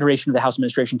iteration of the House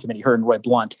Administration Committee, her and Roy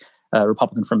Blunt, a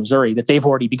Republican from Missouri, that they've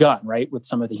already begun, right, with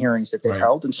some of the hearings that they've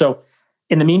held. And so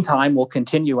in the meantime, we'll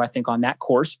continue, I think, on that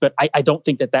course, but I don't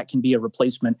think that can be a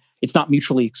replacement. It's not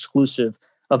mutually exclusive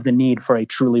of the need for a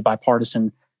truly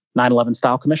bipartisan 9/11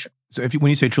 style commission. So when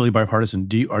you say truly bipartisan,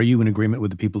 are you in agreement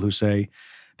with the people who say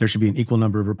there should be an equal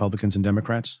number of Republicans and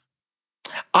Democrats?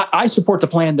 I support the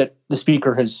plan that the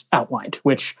Speaker has outlined,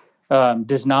 which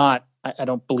does not, I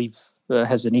don't believe,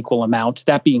 has an equal amount.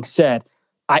 That being said,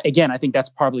 I think that's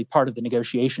probably part of the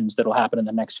negotiations that will happen in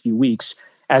the next few weeks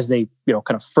as they,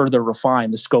 kind of further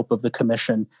refine the scope of the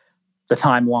commission, the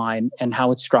timeline, and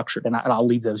how it's structured. And I'll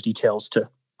leave those details to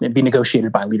be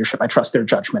negotiated by leadership. I trust their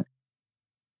judgment.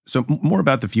 So more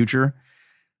about the future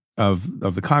of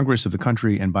the Congress, of the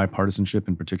country, and bipartisanship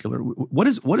in particular. What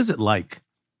is it like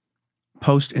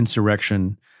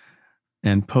post-insurrection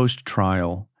and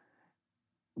post-trial?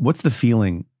 What's the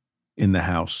feeling in the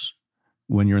House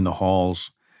when you're in the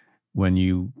halls, when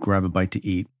you grab a bite to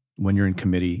eat, when you're in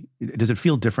committee? Does it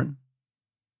feel different?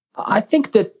 I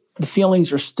think that the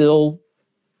feelings are still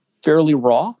fairly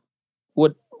raw.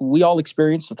 What we all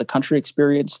experienced, what the country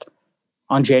experienced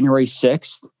on January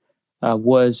 6th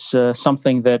was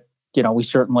something that, we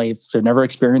certainly have never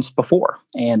experienced before.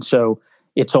 And so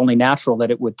it's only natural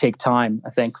that it would take time, I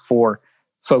think, for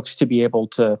folks to be able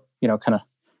to, kind of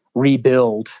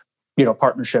rebuild,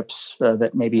 partnerships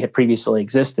that maybe had previously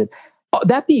existed.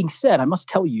 That being said, I must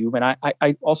tell you, and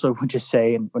I also would just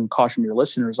say and caution your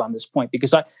listeners on this point,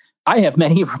 because I have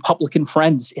many Republican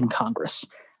friends in Congress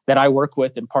that I work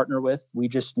with and partner with. We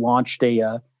just launched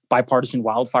a bipartisan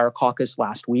wildfire caucus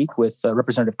last week with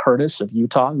Representative Curtis of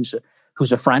Utah,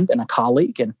 who's a friend and a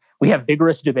colleague. And we have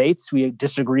vigorous debates. We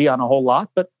disagree on a whole lot,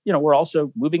 but we're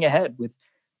also moving ahead with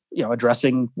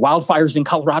addressing wildfires in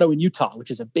Colorado and Utah,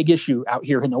 which is a big issue out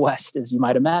here in the West, as you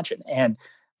might imagine. And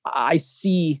I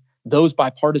see those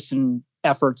bipartisan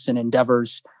efforts and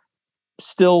endeavors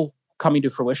still coming to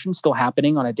fruition, still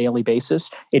happening on a daily basis.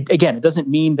 It doesn't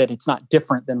mean that it's not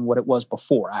different than what it was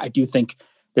before. I do think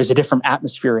there's a different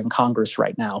atmosphere in Congress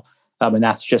right now. And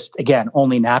that's just, again,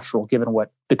 only natural given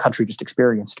what the country just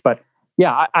experienced. But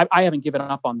yeah, I haven't given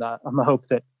up on the hope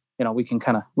that, we can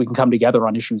come together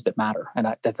on issues that matter. And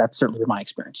that's certainly been my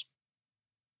experience.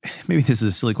 Maybe this is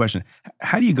a silly question.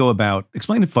 How do you go about,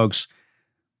 explain to folks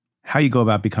how you go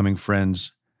about becoming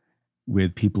friends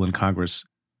with people in Congress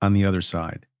on the other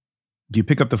side? Do you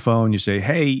pick up the phone, you say,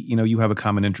 hey, you have a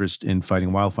common interest in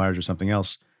fighting wildfires or something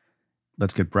else.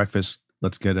 Let's get breakfast.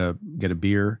 Let's get a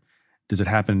beer. Does it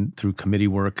happen through committee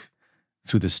work,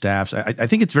 through the staffs? I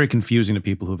think it's very confusing to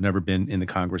people who've never been in the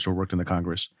Congress or worked in the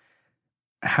Congress,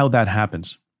 how that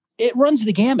happens. It runs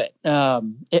the gamut,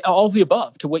 all of the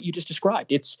above to what you just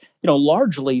described. It's,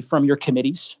 largely from your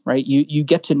committees, right? You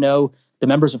get to know the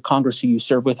members of Congress who you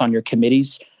serve with on your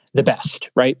committees the best,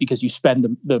 right? Because you spend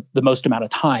the most amount of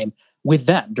time with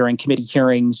them during committee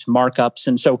hearings, markups.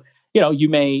 And so, you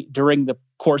may, during the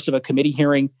course of a committee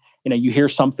hearing, you hear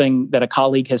something that a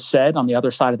colleague has said on the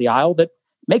other side of the aisle that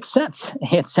makes sense.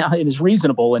 It is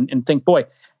reasonable, and think, boy,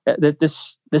 that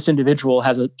this individual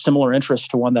has a similar interest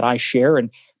to one that I share, and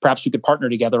perhaps we could partner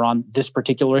together on this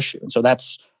particular issue. And so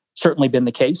that's certainly been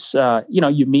the case.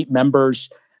 You meet members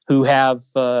who have,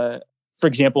 for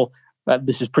example,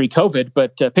 this is pre-COVID,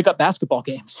 but pickup basketball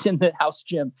games in the House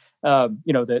gym,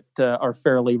 that are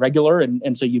fairly regular.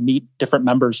 And so you meet different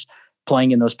members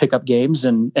playing in those pickup games,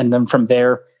 and then from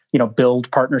there, build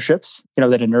partnerships,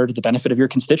 that inure to the benefit of your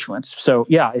constituents. So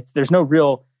yeah, there's no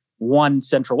real one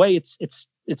central way.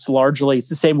 It's largely, it's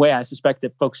the same way I suspect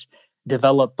that folks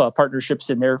develop partnerships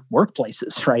in their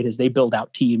workplaces, right? As they build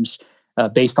out teams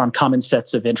based on common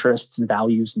sets of interests and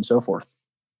values and so forth.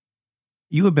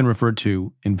 You have been referred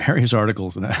to in various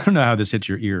articles, and I don't know how this hits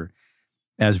your ear,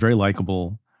 as very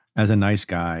likable, as a nice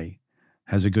guy,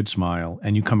 has a good smile,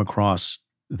 and you come across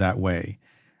that way.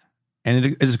 And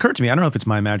it has occurred to me, I don't know if it's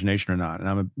my imagination or not, and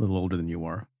I'm a little older than you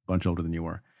are, a bunch older than you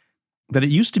are, that it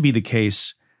used to be the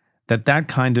case that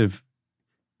kind of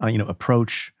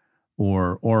approach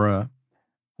or aura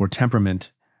or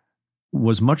temperament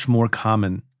was much more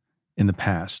common in the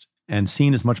past and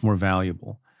seen as much more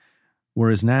valuable.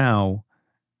 Whereas now,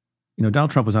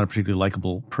 Donald Trump was not a particularly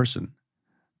likable person.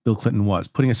 Bill Clinton was,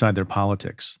 putting aside their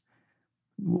politics.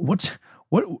 What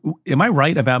am I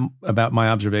right about my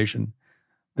observation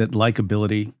that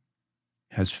likability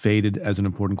has faded as an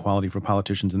important quality for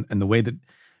politicians, and the way that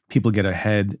people get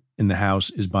ahead in the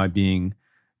House is by being,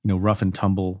 rough and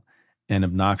tumble and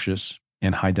obnoxious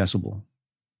and high decibel?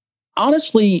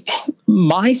 Honestly,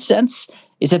 my sense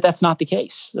is that that's not the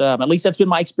case. At least that's been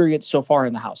my experience so far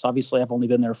in the House. Obviously, I've only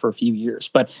been there for a few years,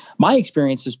 but my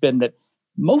experience has been that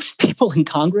most people in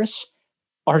Congress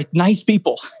are nice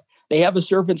people. They have a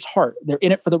servant's heart. They're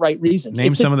in it for the right reasons.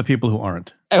 Name some of the people who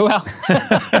aren't. Oh, well,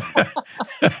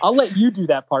 I'll let you do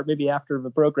that part maybe after the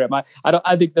program.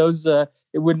 I think those, it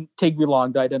wouldn't take me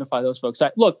long to identify those folks.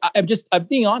 I'm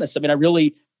being honest. I mean, I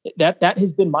really, that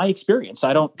has been my experience.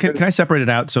 Can I separate it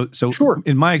out? So sure.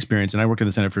 In my experience, and I worked in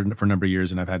the Senate for a number of years,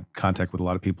 and I've had contact with a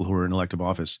lot of people who are in elective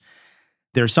office.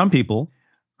 There are some people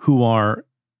who are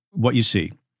what you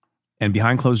see. And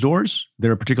behind closed doors,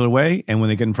 they're a particular way. And when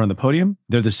they get in front of the podium,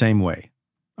 they're the same way.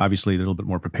 Obviously, they're a little bit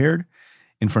more prepared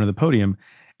in front of the podium.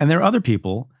 And there are other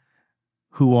people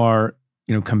who are,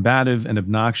 combative and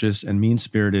obnoxious and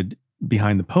mean-spirited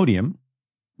behind the podium.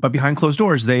 But behind closed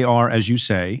doors, they are, as you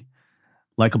say,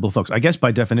 likable folks. I guess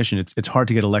by definition, it's hard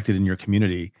to get elected in your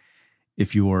community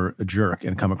if you're a jerk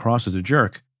and come across as a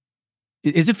jerk.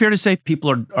 Is it fair to say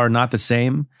people are not the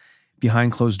same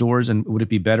behind closed doors? And would it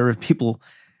be better if people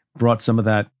brought some of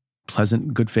that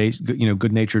pleasant,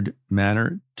 good-natured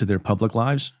manner to their public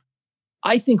lives?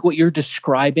 I think what you're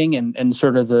describing and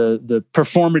sort of the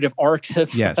performative art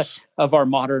of our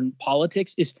modern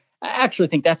politics is, I actually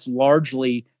think that's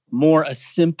largely more a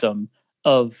symptom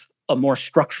of a more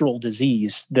structural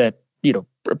disease that,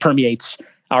 permeates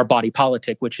our body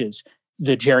politic, which is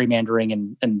the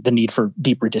gerrymandering and the need for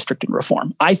deep redistricting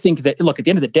reform. I think that, look, at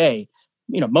the end of the day,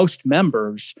 most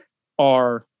members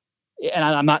are, and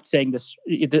I'm not saying this,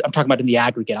 I'm talking about in the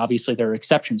aggregate. Obviously, there are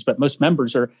exceptions, but most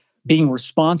members are being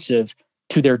responsive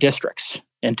to their districts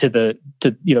and to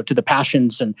the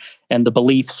passions and the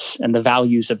beliefs and the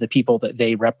values of the people that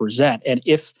they represent. And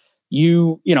if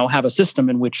you have a system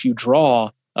in which you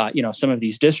draw some of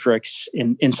these districts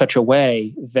in such a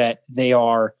way that they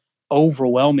are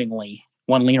overwhelmingly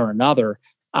one lean or another,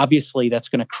 obviously that's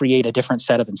going to create a different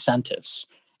set of incentives.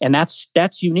 And that's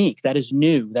unique. That is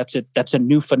new. That's a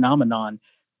new phenomenon.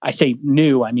 I say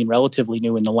new, I mean relatively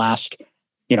new in the last,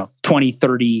 20,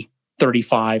 30,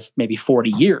 35, maybe 40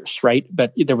 years, right?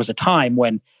 But there was a time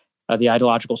when the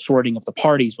ideological sorting of the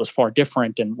parties was far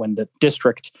different, and when the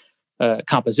district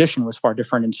composition was far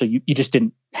different. And so you just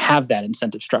didn't have that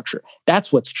incentive structure.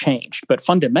 That's what's changed. But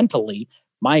fundamentally,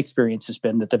 my experience has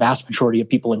been that the vast majority of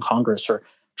people in Congress are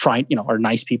are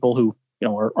nice people who,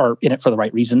 are in it for the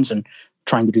right reasons and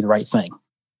trying to do the right thing. Can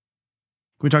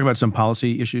we talk about some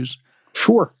policy issues?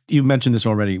 Sure. You mentioned this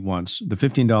already once, the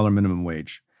 $15 minimum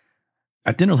wage.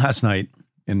 At dinner last night,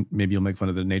 and maybe you'll make fun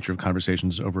of the nature of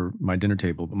conversations over my dinner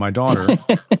table, but my daughter,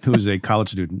 who is a college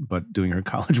student, but doing her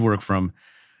college work from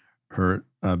her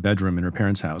bedroom in her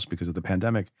parents' house because of the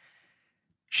pandemic,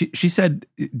 she said,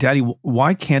 "Daddy,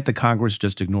 why can't the Congress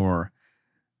just ignore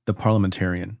the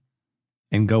parliamentarian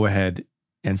and go ahead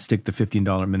and stick the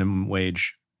 $15 minimum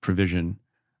wage provision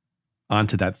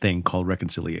onto that thing called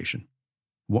reconciliation?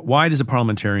 Why does a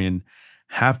parliamentarian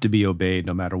have to be obeyed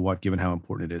no matter what, given how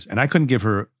important it is?" And I couldn't give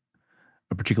her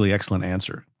a particularly excellent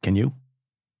answer. Can you?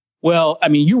 Well, I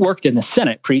mean, you worked in the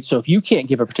Senate, Preet, so if you can't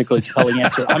give a particularly compelling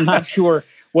answer, I'm not sure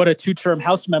what a two-term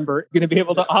House member is going to be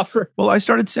able to offer. Well, I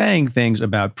started saying things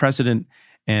about precedent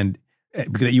and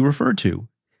that you referred to,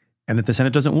 and that the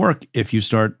Senate doesn't work if you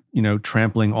start,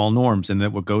 trampling all norms, and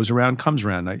that what goes around comes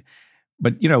around.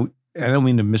 But I don't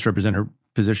mean to misrepresent her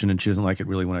position, and she doesn't like it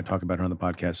really when I talk about her on the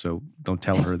podcast, so don't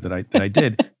tell her that I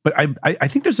did. But I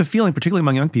think there's a feeling, particularly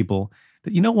among young people,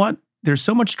 that you know what? There's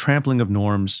so much trampling of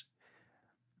norms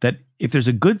that if there's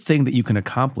a good thing that you can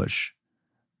accomplish,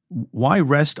 why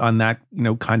rest on that,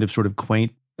 kind of sort of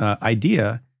quaint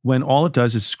idea when all it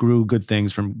does is screw good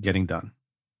things from getting done?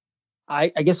 I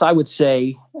guess I would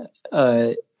say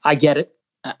I get it.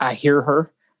 I hear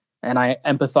her, and I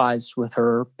empathize with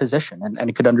her position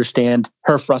and could understand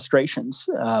her frustrations.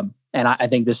 And I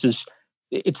think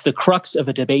it's the crux of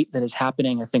a debate that is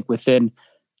happening, I think, within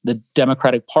the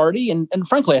Democratic Party and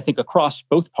frankly, I think across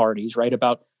both parties, right?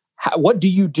 About what do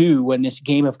you do when this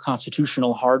game of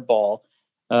constitutional hardball,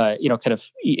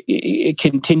 it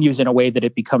continues in a way that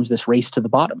it becomes this race to the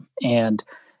bottom. And,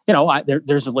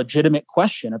 there's a legitimate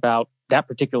question about that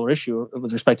particular issue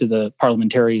with respect to the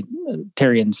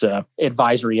parliamentarian's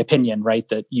advisory opinion, right?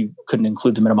 That you couldn't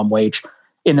include the minimum wage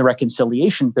in the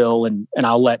reconciliation bill. And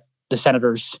I'll let the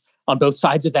senators on both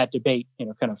sides of that debate,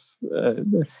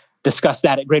 discuss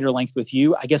that at greater length with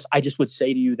you. I guess I just would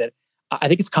say to you that I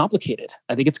think it's complicated.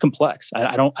 I think it's complex.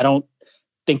 I don't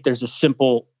think there's a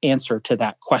simple answer to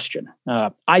that question.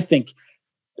 I think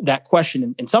that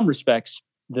question, in some respects,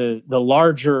 the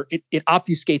larger it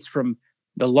obfuscates from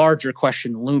the larger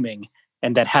question looming,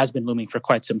 and that has been looming for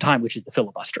quite some time, which is the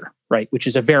filibuster, right? Which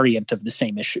is a variant of the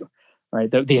same issue, right?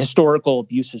 The historical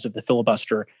abuses of the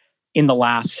filibuster in the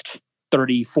last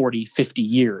 30, 40, 50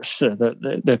 years.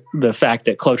 The fact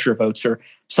that cloture votes are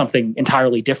something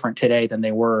entirely different today than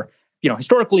they were,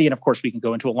 historically. And of course, we can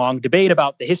go into a long debate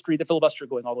about the history of the filibuster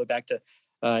going all the way back to,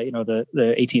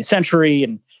 the 18th century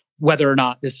and whether or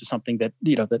not this is something that,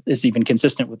 that is even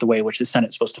consistent with the way in which the Senate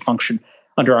is supposed to function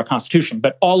under our Constitution.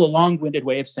 But all a long-winded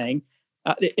way of saying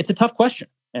it's a tough question.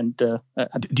 And do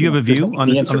you have a view on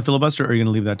the filibuster, or are you going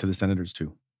to leave that to the senators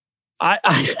too?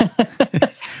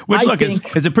 Which, look,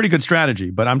 it's a pretty good strategy,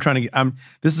 but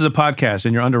this is a podcast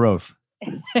and you're under oath.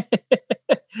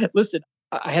 Listen,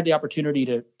 I had the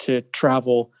opportunity to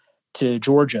travel to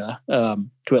Georgia,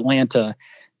 to Atlanta,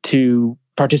 to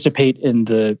participate in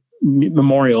the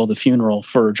memorial, the funeral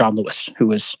for John Lewis, who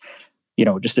was,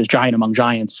 just this giant among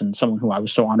giants and someone who I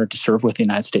was so honored to serve with the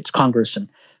United States Congress and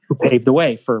who paved the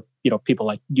way for, people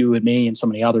like you and me and so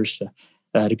many others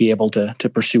to be able to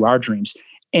pursue our dreams.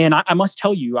 And I must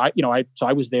tell you,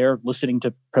 I was there listening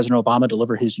to President Obama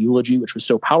deliver his eulogy, which was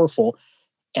so powerful.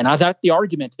 And I thought the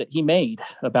argument that he made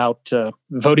about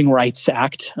Voting Rights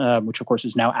Act, which of course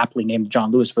is now aptly named the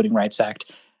John Lewis Voting Rights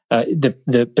Act,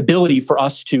 the ability for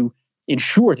us to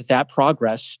ensure that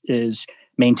progress is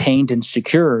maintained and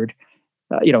secured,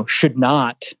 should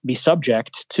not be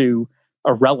subject to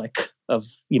a relic of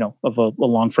a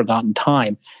long forgotten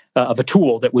time, of a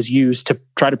tool that was used to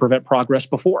try to prevent progress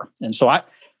before. And so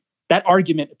that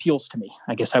argument appeals to me.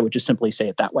 I guess I would just simply say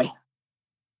it that way.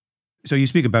 So you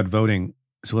speak about voting.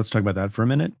 So let's talk about that for a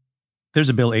minute. There's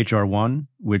a bill, H.R. 1,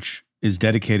 which is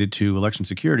dedicated to election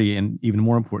security and, even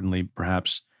more importantly,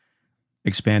 perhaps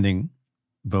expanding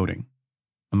voting.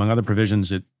 Among other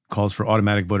provisions, it calls for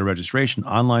automatic voter registration,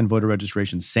 online voter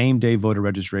registration, same-day voter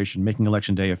registration, making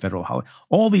Election Day a federal holiday.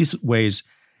 All these ways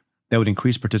that would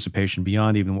increase participation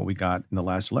beyond even what we got in the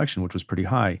last election, which was pretty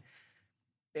high.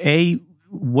 A,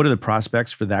 what are the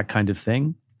prospects for that kind of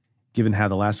thing, given how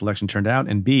the last election turned out?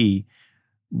 And B,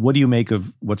 what do you make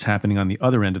of what's happening on the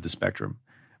other end of the spectrum,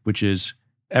 which is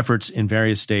efforts in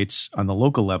various states on the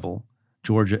local level,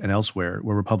 Georgia and elsewhere,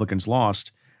 where Republicans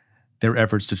lost, their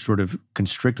efforts to sort of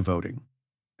constrict voting?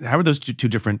 How are those two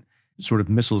different sort of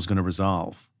missile is going to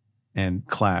resolve and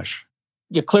clash?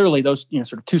 Yeah, clearly those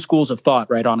sort of two schools of thought,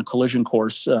 right, on a collision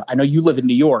course. I know you live in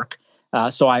New York,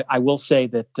 so I will say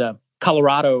that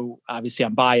Colorado, obviously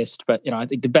I'm biased, but I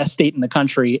think the best state in the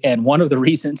country, and one of the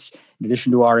reasons, in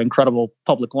addition to our incredible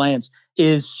public lands,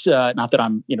 is not that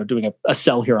I'm doing a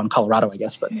sell here on Colorado, I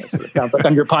guess, but it sounds like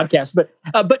on your podcast. But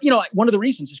one of the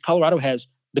reasons is Colorado has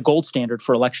the gold standard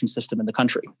for election system in the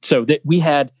country. So that we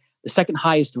had the second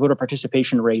highest voter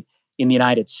participation rate in the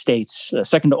United States,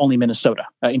 second to only Minnesota.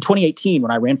 In 2018, when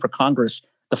I ran for Congress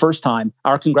the first time,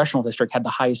 our congressional district had the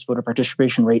highest voter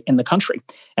participation rate in the country.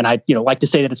 And I, like to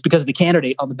say that it's because of the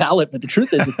candidate on the ballot, but the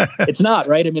truth is it's not,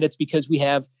 right? I mean, it's because we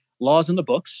have laws in the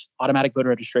books, automatic voter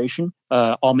registration,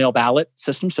 all-mail ballot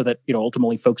system, so that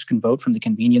ultimately folks can vote from the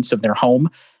convenience of their home.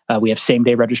 We have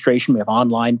same-day registration. We have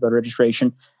online voter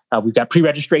registration. We've got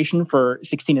pre-registration for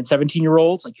 16 and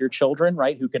 17-year-olds, like your children,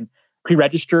 right, who can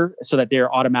pre-register so that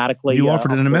they're automatically. You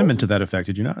offered an amendment to that effect,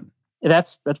 did you not?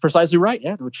 That's precisely right,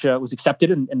 yeah, which was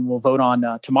accepted and we'll vote on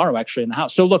tomorrow, actually, in the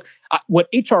House. So look, what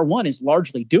H.R. 1 is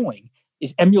largely doing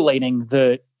is emulating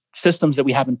the systems that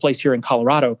we have in place here in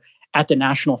Colorado at the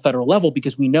national federal level,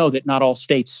 because we know that not all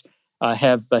states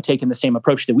have taken the same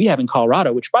approach that we have in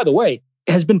Colorado, which, by the way,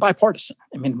 has been bipartisan.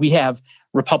 I mean, we have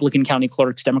Republican county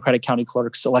clerks, Democratic county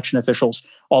clerks, election officials,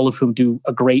 all of whom do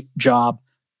a great job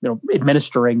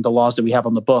administering the laws that we have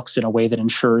on the books in a way that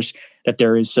ensures that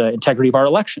there is integrity of our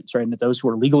elections, right? And that those who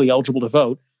are legally eligible to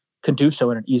vote can do so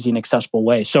in an easy and accessible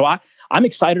way. So I'm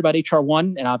excited about H.R.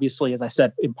 1, and obviously, as I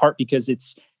said, in part because it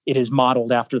is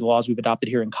modeled after the laws we've adopted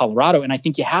here in Colorado. And I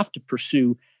think you have to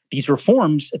pursue these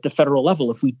reforms at the federal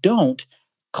level. If we don't,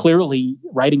 clearly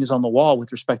writing is on the wall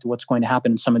with respect to what's going to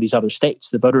happen in some of these other states.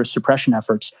 The voter suppression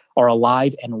efforts are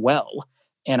alive and well.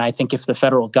 And I think if the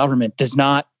federal government does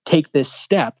not take this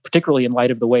step, particularly in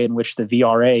light of the way in which the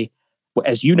VRA,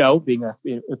 as you know, being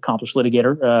an accomplished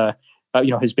litigator,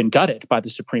 has been gutted by the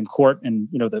Supreme Court, and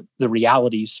the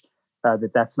realities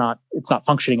it's not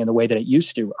functioning in the way that it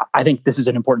used to. I think this is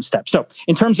an important step. So,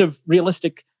 in terms of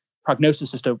realistic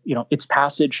prognosis as to its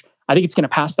passage, I think it's going to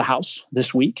pass the House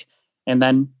this week, and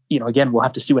then again we'll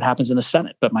have to see what happens in the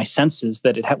Senate. But my sense is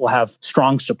that it will have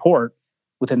strong support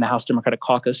within the House Democratic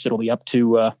Caucus. It'll be up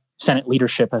to Senate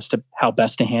leadership as to how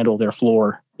best to handle their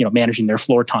floor, managing their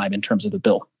floor time in terms of the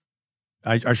bill.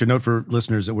 I should note for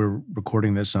listeners that we're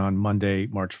recording this on Monday,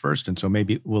 March 1st, and so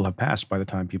maybe it will have passed by the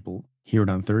time people hear it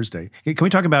on Thursday. Can we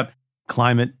talk about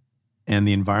climate and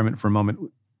the environment for a moment?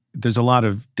 There's a lot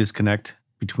of disconnect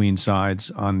between sides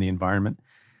on the environment,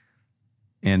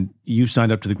 and you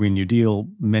signed up to the Green New Deal.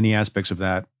 Many aspects of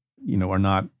that, are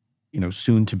not,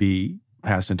 soon to be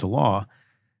passed into law.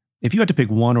 If you had to pick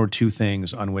one or two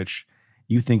things on which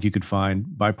you think you could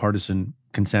find bipartisan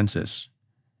consensus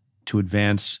to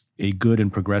advance a good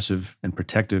and progressive and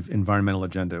protective environmental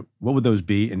agenda, what would those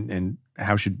be, and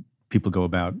how should people go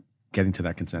about getting to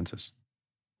that consensus?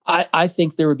 I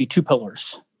think there would be two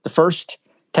pillars. The first,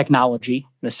 technology,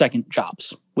 and the second,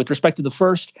 jobs. With respect to the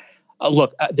first,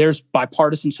 there's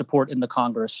bipartisan support in the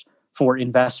Congress for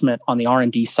investment on the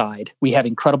R&D side. We have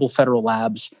incredible federal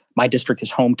labs. My district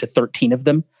is home to 13 of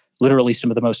them, literally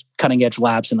some of the most cutting-edge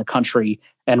labs in the country,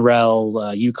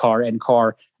 NREL, UCAR,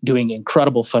 NCAR, doing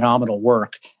incredible, phenomenal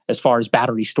work as far as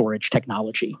battery storage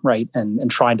technology, right? And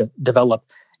trying to develop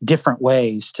different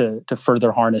ways to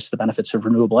further harness the benefits of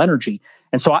renewable energy.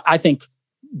 And so I think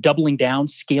doubling down,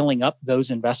 scaling up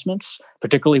those investments,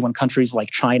 particularly when countries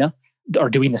like China are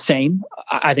doing the same,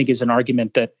 I think is an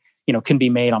argument that can be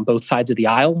made on both sides of the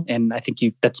aisle. And I think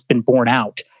that's been borne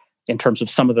out in terms of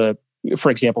some of the, for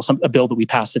example, a bill that we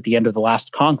passed at the end of the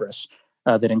last Congress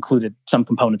that included some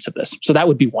components of this. So that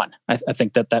would be one. I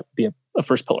think that would be a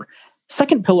first pillar.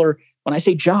 Second pillar, when I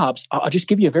say jobs, I'll just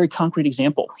give you a very concrete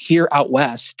example. Here out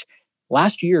west,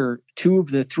 last year, two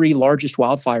of the three largest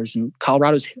wildfires in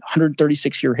Colorado's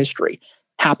 136-year history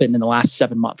happened in the last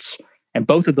 7 months. And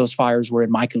both of those fires were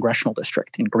in my congressional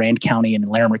district, in Grand County and in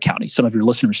Larimer County. Some of your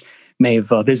listeners may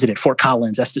have visited Fort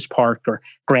Collins, Estes Park, or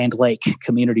Grand Lake,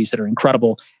 communities that are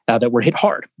incredible, that were hit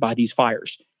hard by these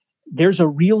fires. There's a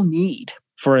real need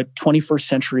for a 21st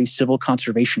century civil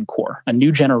conservation corps, a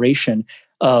new generation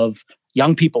of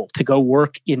young people to go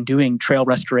work in doing trail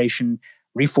restoration,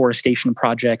 reforestation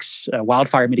projects,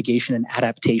 wildfire mitigation and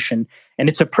adaptation. And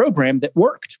it's a program that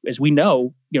worked, as we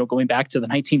know, going back to the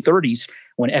 1930s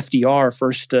when FDR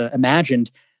first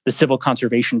imagined the Civil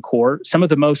Conservation Corps. Some of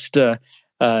the most, the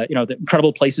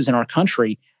incredible places in our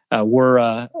country were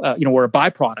a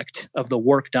byproduct of the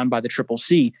work done by the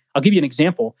CCC. I'll give you an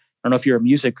example. I don't know if you're a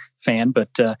music fan,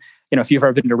 but if you've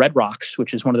ever been to Red Rocks,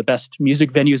 which is one of the best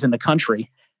music venues in the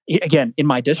country, Again, in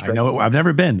my district. I know it. I've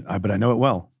never been, but I know it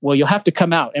well. Well, you'll have to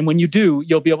come out. And when you do,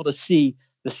 you'll be able to see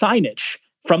the signage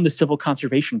from the Civil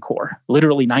Conservation Corps,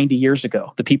 literally 90 years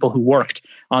ago, the people who worked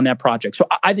on that project. So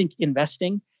I think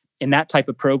investing in that type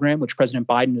of program, which President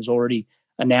Biden has already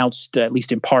announced, at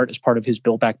least in part as part of his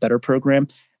Build Back Better program,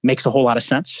 makes a whole lot of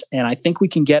sense. And I think we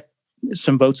can get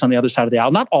some votes on the other side of the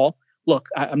aisle. Not all. Look,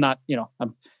 I'm not,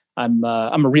 I'm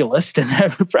a realist and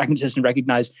a pragmatist and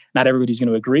recognize not everybody's going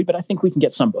to agree, but I think we can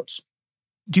get some votes.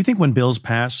 Do you think when bills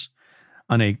pass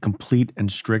on a complete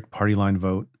and strict party line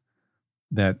vote,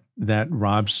 that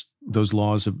robs those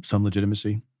laws of some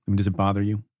legitimacy? I mean, does it bother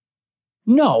you?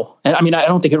 No. And I mean, I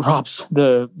don't think it robs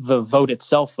the vote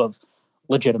itself of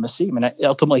legitimacy. I mean,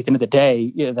 ultimately, at the end of the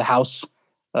day, the House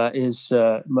is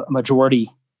a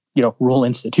majority, rule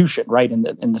institution, right? In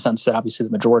the sense that obviously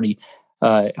the majority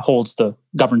governs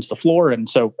the floor. And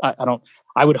so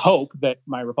I would hope that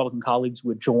my Republican colleagues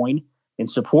would join in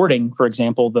supporting, for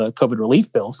example, the COVID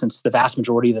relief bill, since the vast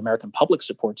majority of the American public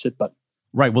supports it. But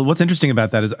right. Well, what's interesting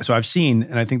about that is, so I've seen,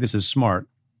 and I think this is smart.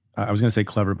 I was going to say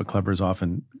clever, but clever is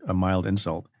often a mild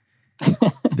insult.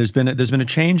 There's been a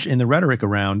change in the rhetoric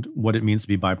around what it means to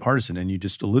be bipartisan, and you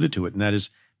just alluded to it. And that is,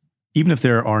 even if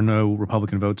there are no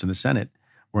Republican votes in the Senate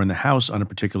or in the House on a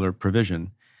particular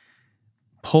provision,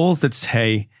 polls that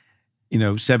say,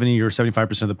 70 or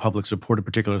 75% of the public support a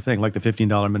particular thing, like the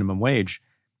 $15 minimum wage,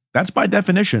 that's by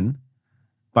definition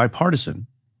bipartisan,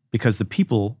 because the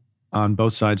people on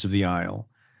both sides of the aisle,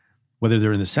 whether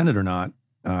they're in the Senate or not,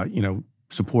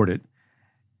 support it.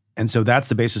 And so that's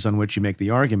the basis on which you make the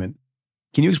argument.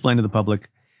 Can you explain to the public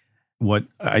what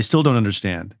I still don't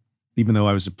understand, even though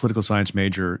I was a political science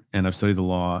major and I've studied the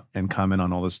law and comment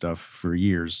on all this stuff for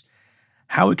years,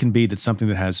 how it can be that something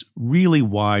that has really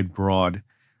wide, broad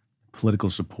political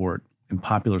support and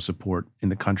popular support in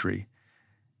the country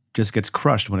just gets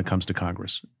crushed when it comes to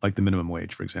Congress, like the minimum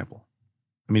wage, for example?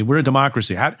 I mean, we're a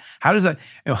democracy. How does that,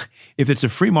 if it's a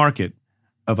free market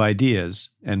of ideas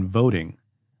and voting,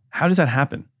 how does that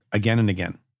happen again and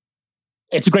again?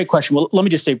 It's a great question. Well, let me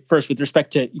just say first, with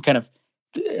respect to kind of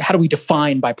how do we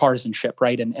define bipartisanship,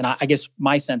 right? And I guess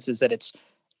my sense is that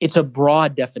it's a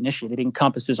broad definition. It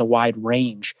encompasses a wide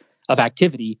range of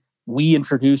activity. We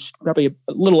introduced probably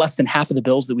a little less than half of the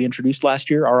bills that we introduced last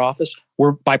year, our office,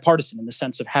 were bipartisan in the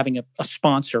sense of having a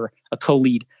sponsor, a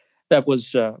co-lead that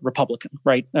was Republican,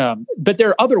 right? But there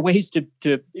are other ways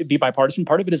to be bipartisan.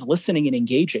 Part of it is listening and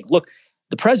engaging. Look,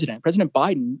 President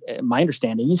Biden, my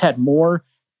understanding, he's had more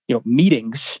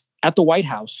meetings at the White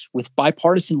House with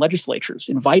bipartisan legislatures,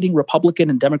 inviting Republican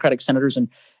and Democratic senators and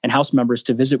House members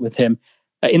to visit with him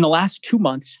in the last 2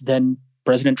 months than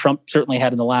President Trump certainly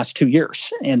had in the last 2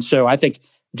 years. And so I think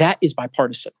that is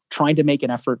bipartisan, trying to make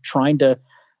an effort, trying to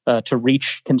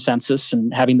reach consensus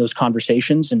and having those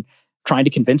conversations and trying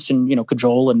to convince and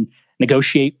cajole and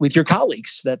negotiate with your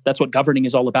colleagues. That's what governing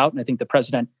is all about. And I think the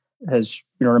president has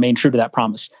remained true to that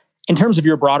promise. In terms of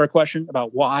your broader question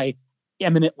about why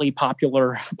eminently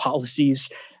popular policies,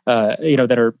 that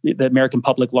the American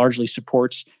public largely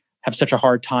supports, have such a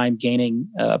hard time gaining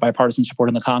bipartisan support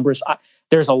in the Congress,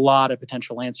 there's a lot of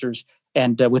potential answers.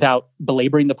 And without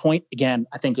belaboring the point, again,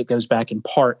 I think it goes back in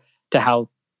part to how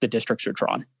the districts are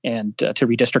drawn and to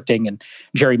redistricting and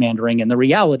gerrymandering. And the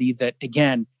reality that,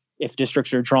 again, if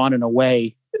districts are drawn in a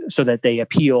way so that they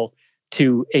appeal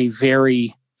to a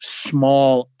very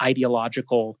small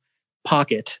ideological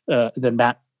pocket, then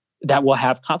that will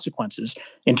have consequences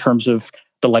in terms of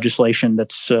the legislation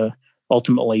that's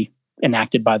ultimately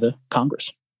enacted by the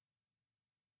Congress.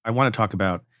 I want to talk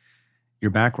about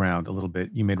your background a little bit.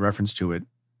 You made reference to it.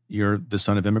 You're the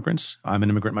son of immigrants. I'm an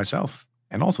immigrant myself,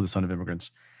 and also the son of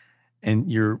immigrants.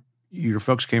 And your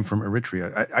folks came from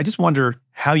Eritrea. I just wonder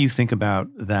how you think about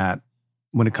that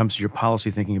when it comes to your policy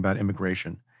thinking about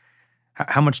immigration.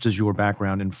 How much does your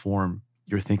background inform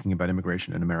your thinking about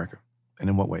immigration in America, and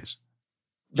in what ways?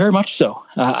 Very much so.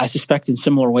 I suspect in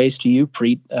similar ways to you,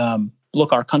 Preet.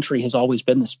 Look, our country has always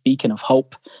been this beacon of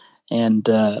hope and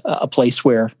a place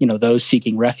where those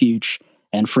seeking refuge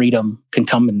and freedom can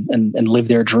come and live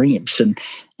their dreams. And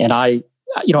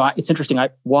it's interesting. I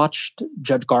watched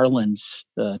Judge Garland's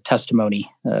testimony,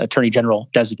 Attorney General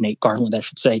Designate Garland, I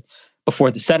should say,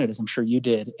 before the Senate, as I'm sure you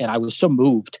did, and I was so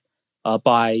moved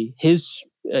by his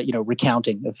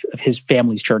recounting of his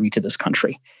family's journey to this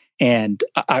country. And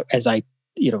as I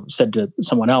said to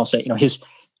someone else,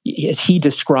 as he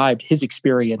described his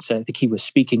experience, I think he was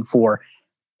speaking for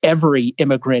every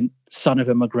immigrant, son of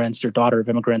immigrants or daughter of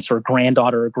immigrants or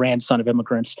granddaughter or grandson of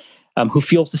immigrants who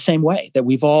feels the same way, that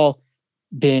we've all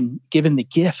been given the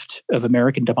gift of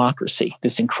American democracy,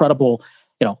 this incredible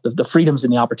the freedoms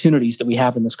and the opportunities that we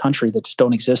have in this country that just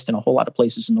don't exist in a whole lot of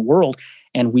places in the world.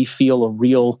 And we feel a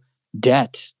real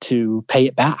debt to pay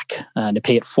it back and to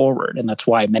pay it forward. And that's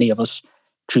why many of us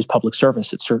choose public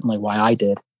service. It's certainly why I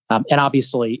did. And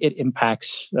obviously, it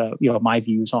impacts my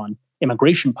views on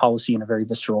immigration policy in a very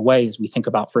visceral way as we think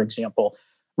about, for example,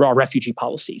 our refugee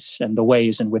policies and the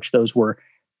ways in which those were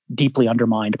deeply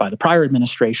undermined by the prior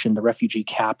administration, the refugee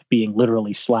cap being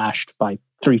literally slashed by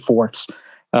 3/4,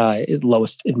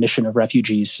 lowest admission of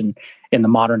refugees in the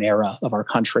modern era of our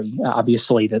country.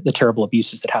 Obviously, the terrible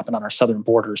abuses that happen on our southern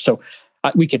borders. So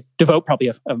we could devote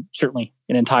probably certainly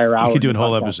an entire hour. We could do a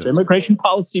whole episode to immigration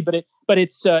policy, but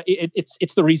it's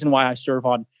the reason why I serve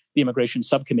on the immigration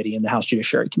subcommittee in the House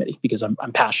Judiciary Committee, because I'm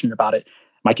passionate about it.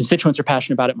 My constituents are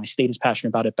passionate about it. My state is passionate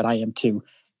about it, but I am too,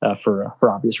 for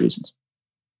obvious reasons.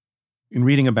 In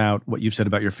reading about what you've said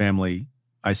about your family,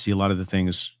 I see a lot of the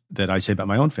things that I say about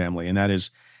my own family, and that is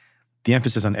the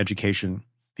emphasis on education,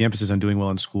 the emphasis on doing well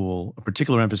in school, a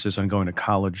particular emphasis on going to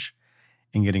college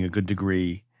and getting a good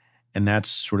degree. And that's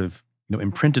sort of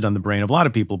imprinted on the brain of a lot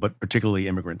of people, but particularly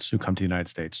immigrants who come to the United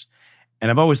States. And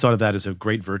I've always thought of that as a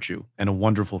great virtue and a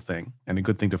wonderful thing and a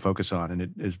good thing to focus on. And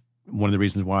it is one of the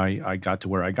reasons why I got to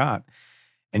where I got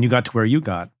and you got to where you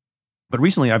got. But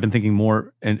recently I've been thinking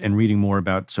more and reading more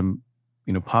about some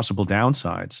possible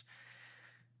downsides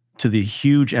to the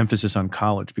huge emphasis on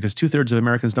college, because 2/3 of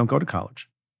Americans don't go to college.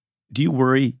 Do you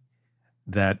worry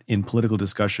that in political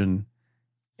discussion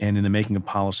and in the making of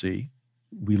policy,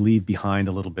 we leave behind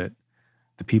a little bit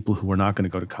the people who are not going to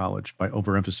go to college by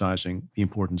overemphasizing the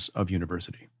importance of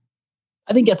university?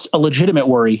 I think that's a legitimate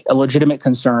worry, a legitimate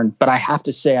concern, but I have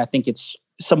to say I think it's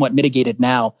somewhat mitigated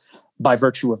now by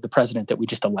virtue of the president that we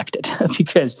just elected,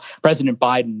 because President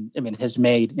Biden, has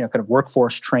made kind of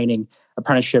workforce training,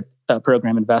 apprenticeship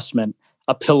program investment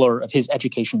a pillar of his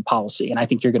education policy. And I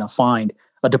think you're going to find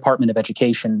a Department of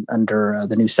Education under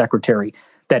the new secretary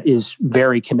that is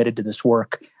very committed to this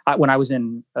work. When I was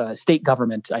in state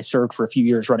government, I served for a few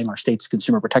years running our state's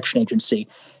consumer protection agency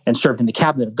and served in the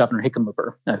cabinet of Governor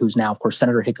Hickenlooper, who's now, of course,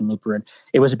 Senator Hickenlooper. And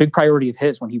it was a big priority of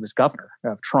his when he was governor,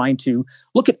 of trying to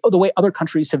look at the way other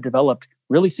countries have developed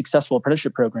really successful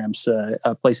apprenticeship programs,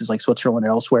 places like Switzerland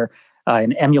and elsewhere,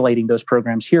 and emulating those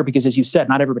programs here. Because as you said,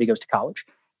 not everybody goes to college.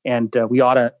 And we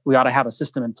ought to have a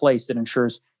system in place that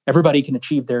ensures everybody can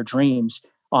achieve their dreams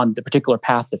on the particular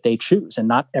path that they choose. And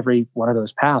not every one of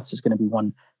those paths is going to be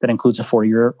one that includes a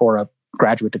 4-year or a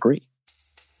graduate degree.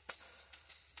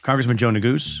 Congressman Joe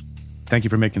Neguse, thank you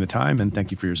for making the time and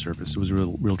thank you for your service. It was a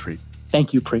real treat.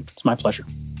 Thank you, Preet. It's my pleasure.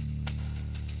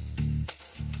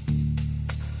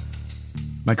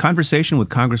 My conversation with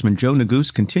Congressman Joe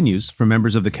Neguse continues for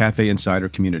members of the Cafe Insider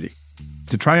community.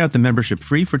 To try out the membership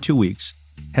free for 2 weeks,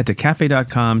 head to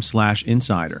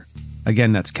cafe.com/insider.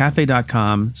 Again, that's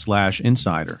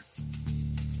cafe.com/insider.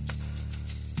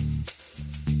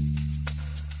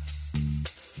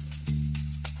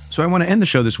 So I want to end the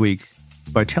show this week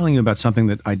by telling you about something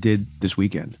that I did this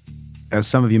weekend. As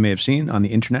some of you may have seen on the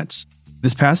internets,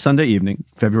 this past Sunday evening,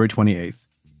 February 28th,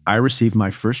 I received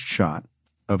my first shot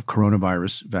of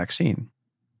coronavirus vaccine.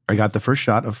 I got the first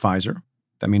shot of Pfizer.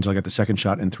 That means I'll get the second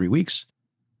shot in 3 weeks.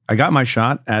 I got my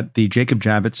shot at the Jacob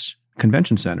Javits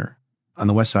Convention Center on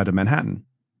the west side of Manhattan.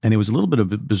 And it was a little bit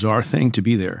of a bizarre thing to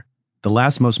be there. The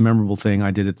last most memorable thing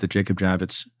I did at the Jacob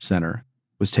Javits Center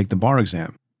was take the bar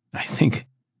exam, I think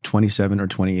 27 or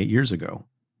 28 years ago.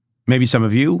 Maybe some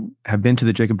of you have been to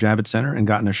the Jacob Javits Center and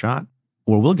gotten a shot,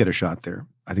 or will get a shot there.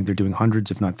 I think they're doing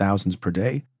hundreds, if not thousands, per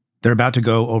day. They're about to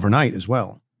go overnight as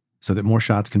well, so that more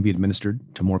shots can be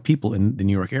administered to more people in the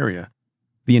New York area.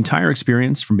 The entire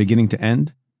experience from beginning to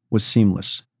end was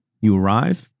seamless. You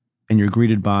arrive and you're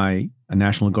greeted by a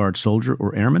National Guard soldier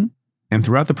or airman. And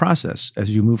throughout the process,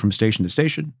 as you move from station to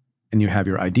station and you have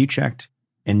your ID checked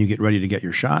and you get ready to get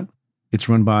your shot, it's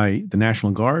run by the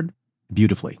National Guard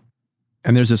beautifully.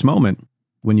 And there's this moment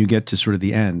when you get to sort of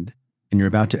the end and you're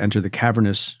about to enter the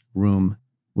cavernous room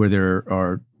where there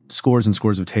are scores and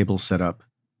scores of tables set up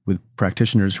with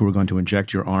practitioners who are going to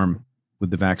inject your arm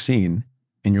with the vaccine.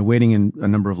 And you're waiting in a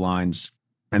number of lines,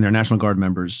 and there are National Guard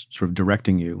members sort of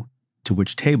directing you to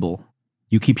which table.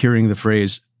 You keep hearing the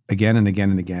phrase again and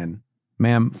again and again,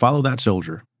 "Ma'am, follow that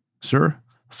soldier. Sir,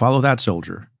 follow that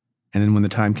soldier." And then when the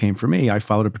time came for me, I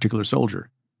followed a particular soldier,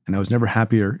 and I was never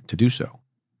happier to do so.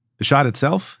 The shot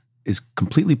itself is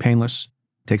completely painless,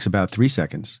 takes about 3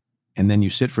 seconds, and then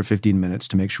you sit for 15 minutes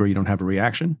to make sure you don't have a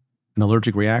reaction, an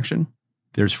allergic reaction.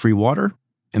 There's free water,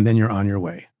 and then you're on your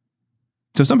way.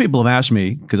 So some people have asked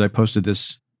me, because I posted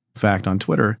this fact on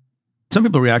Twitter, some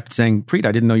people reacted saying, "Preet,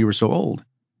 I didn't know you were so old.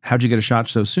 How'd you get a shot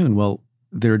so soon?" Well,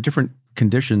 there are different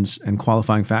conditions and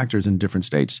qualifying factors in different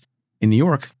states. In New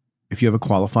York, if you have a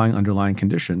qualifying underlying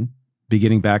condition,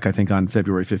 beginning back, I think, on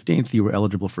February 15th, you were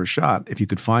eligible for a shot if you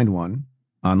could find one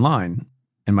online.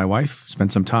 And my wife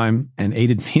spent some time and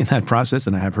aided me in that process,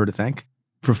 and I have her to thank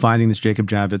for finding this Jacob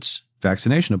Javits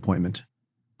vaccination appointment.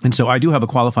 And so I do have a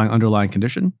qualifying underlying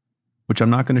condition, which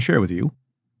I'm not going to share with you.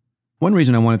 One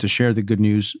reason I wanted to share the good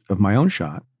news of my own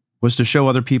shot was to show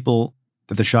other people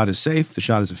that the shot is safe, the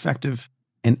shot is effective,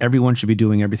 and everyone should be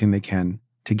doing everything they can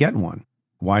to get one.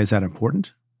 Why is that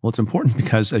important? Well, it's important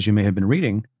because, as you may have been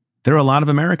reading, there are a lot of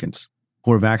Americans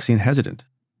who are vaccine hesitant,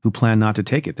 who plan not to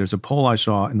take it. There's a poll I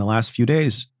saw in the last few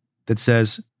days that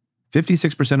says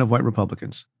 56% of white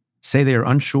Republicans say they are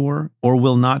unsure or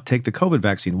will not take the COVID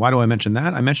vaccine. Why do I mention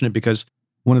that? I mention it because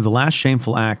one of the last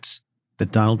shameful acts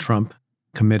that Donald Trump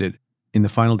committed in the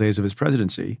final days of his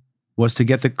presidency was to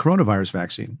get the coronavirus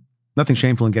vaccine. Nothing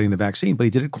shameful in getting the vaccine, but he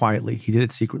did it quietly. He did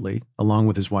it secretly, along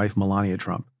with his wife, Melania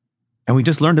Trump. And we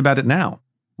just learned about it now,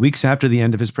 weeks after the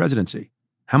end of his presidency.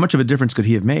 How much of a difference could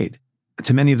he have made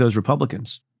to many of those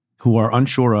Republicans who are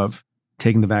unsure of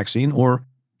taking the vaccine or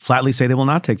flatly say they will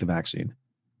not take the vaccine?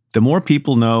 The more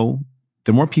people know,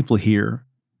 the more people hear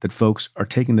that folks are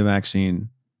taking the vaccine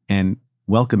and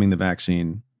welcoming the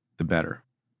vaccine, the better.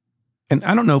 And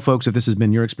I don't know, folks, if this has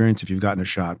been your experience, if you've gotten a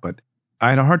shot, but I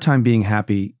had a hard time being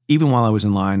happy even while I was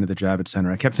in line at the Javits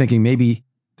Center. I kept thinking maybe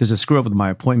there's a screw up with my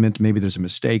appointment. Maybe there's a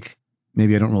mistake.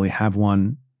 Maybe I don't really have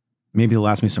one. Maybe they'll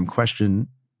ask me some question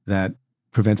that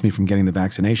prevents me from getting the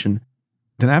vaccination.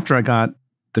 Then after I got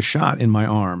the shot in my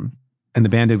arm and the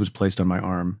Band-Aid was placed on my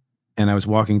arm and I was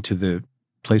walking to the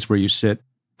place where you sit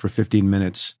for 15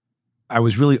 minutes, I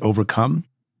was really overcome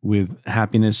with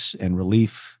happiness and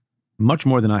relief, much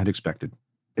more than I had expected.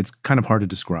 It's kind of hard to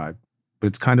describe, but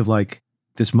it's kind of like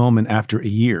this moment after a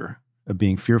year of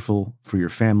being fearful for your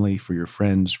family, for your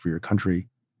friends, for your country,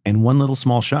 and one little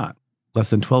small shot. Less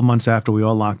than 12 months after we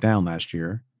all locked down last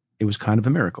year, it was kind of a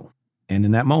miracle. And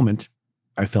in that moment,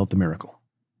 I felt the miracle.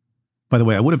 By the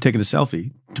way, I would have taken a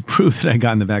selfie to prove that I had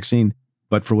gotten the vaccine,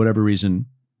 but for whatever reason,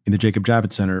 in the Jacob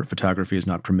Javits Center, photography is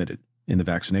not permitted in the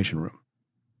vaccination room.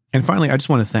 And finally, I just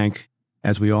want to thank,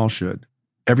 as we all should,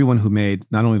 everyone who made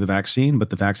not only the vaccine, but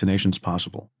the vaccinations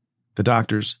possible. The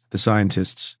doctors, the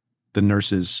scientists, the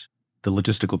nurses, the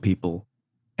logistical people,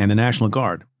 and the National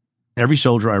Guard. Every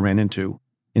soldier I ran into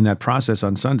in that process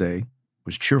on Sunday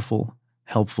was cheerful,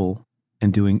 helpful,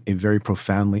 and doing a very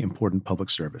profoundly important public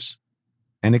service.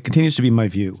 And it continues to be my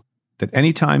view that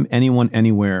anytime anyone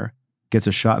anywhere gets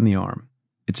a shot in the arm,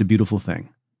 it's a beautiful thing.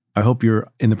 I hope you're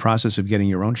in the process of getting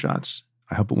your own shots.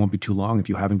 I hope it won't be too long if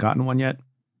you haven't gotten one yet.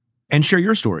 And share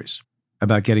your stories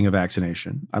about getting a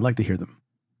vaccination. I'd like to hear them.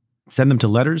 Send them to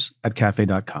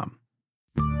letters@cafe.com.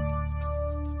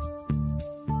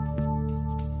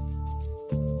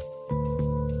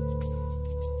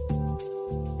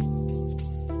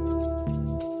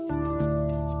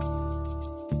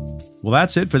 Well,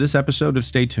 that's it for this episode of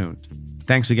Stay Tuned.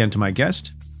 Thanks again to my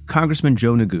guest, Congressman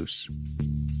Joe Neguse.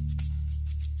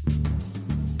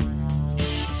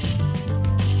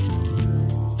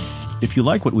 If you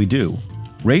like what we do,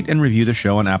 rate and review the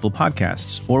show on Apple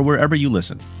Podcasts or wherever you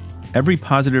listen. Every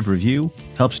positive review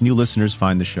helps new listeners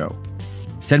find the show.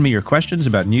 Send me your questions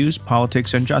about news,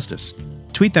 politics, and justice.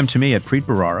 Tweet them to me at Preet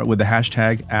Bharara with the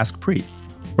hashtag AskPreet.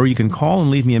 Or you can call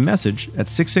and leave me a message at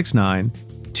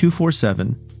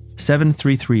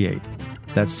 669-247-7338.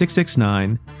 That's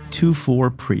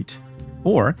 669-24-PREET.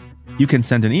 Or you can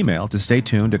send an email to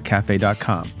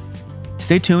staytuned@cafe.com.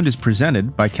 Stay Tuned is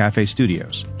presented by Cafe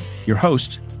Studios. Your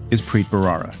host is Preet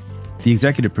Bharara. The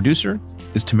executive producer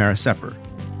is Tamara Sepper.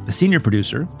 The senior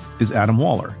producer is Adam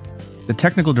Waller. The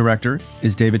technical director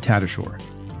is David Tadashore.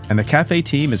 And the Cafe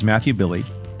team is Matthew Billy,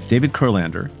 David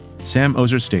Kurlander, Sam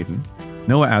Ozer-Staten,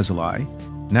 Noah Azulai,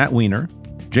 Nat Weiner,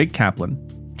 Jake Kaplan,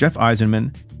 Jeff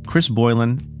Eisenman, Chris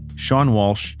Boylan, Sean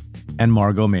Walsh, and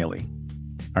Margot Maley.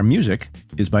 Our music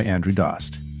is by Andrew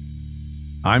Dost.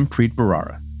 I'm Preet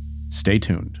Bharara. Stay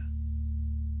tuned.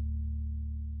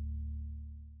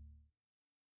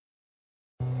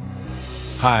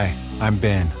 Hi, I'm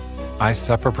Ben. I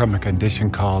suffer from a condition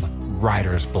called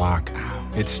writer's block.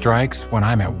 It strikes when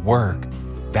I'm at work.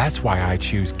 That's why I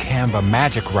choose Canva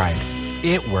Magic Write.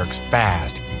 It works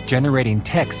fast, generating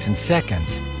text in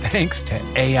seconds, thanks to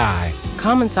AI.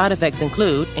 Common side effects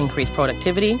include increased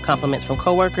productivity, compliments from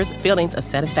coworkers, feelings of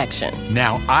satisfaction.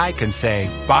 Now I can say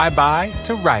bye-bye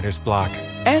to writer's block.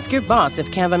 Ask your boss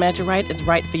if Canva Magic Write is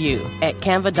right for you at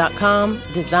canva.com,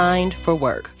 designed for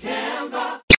work.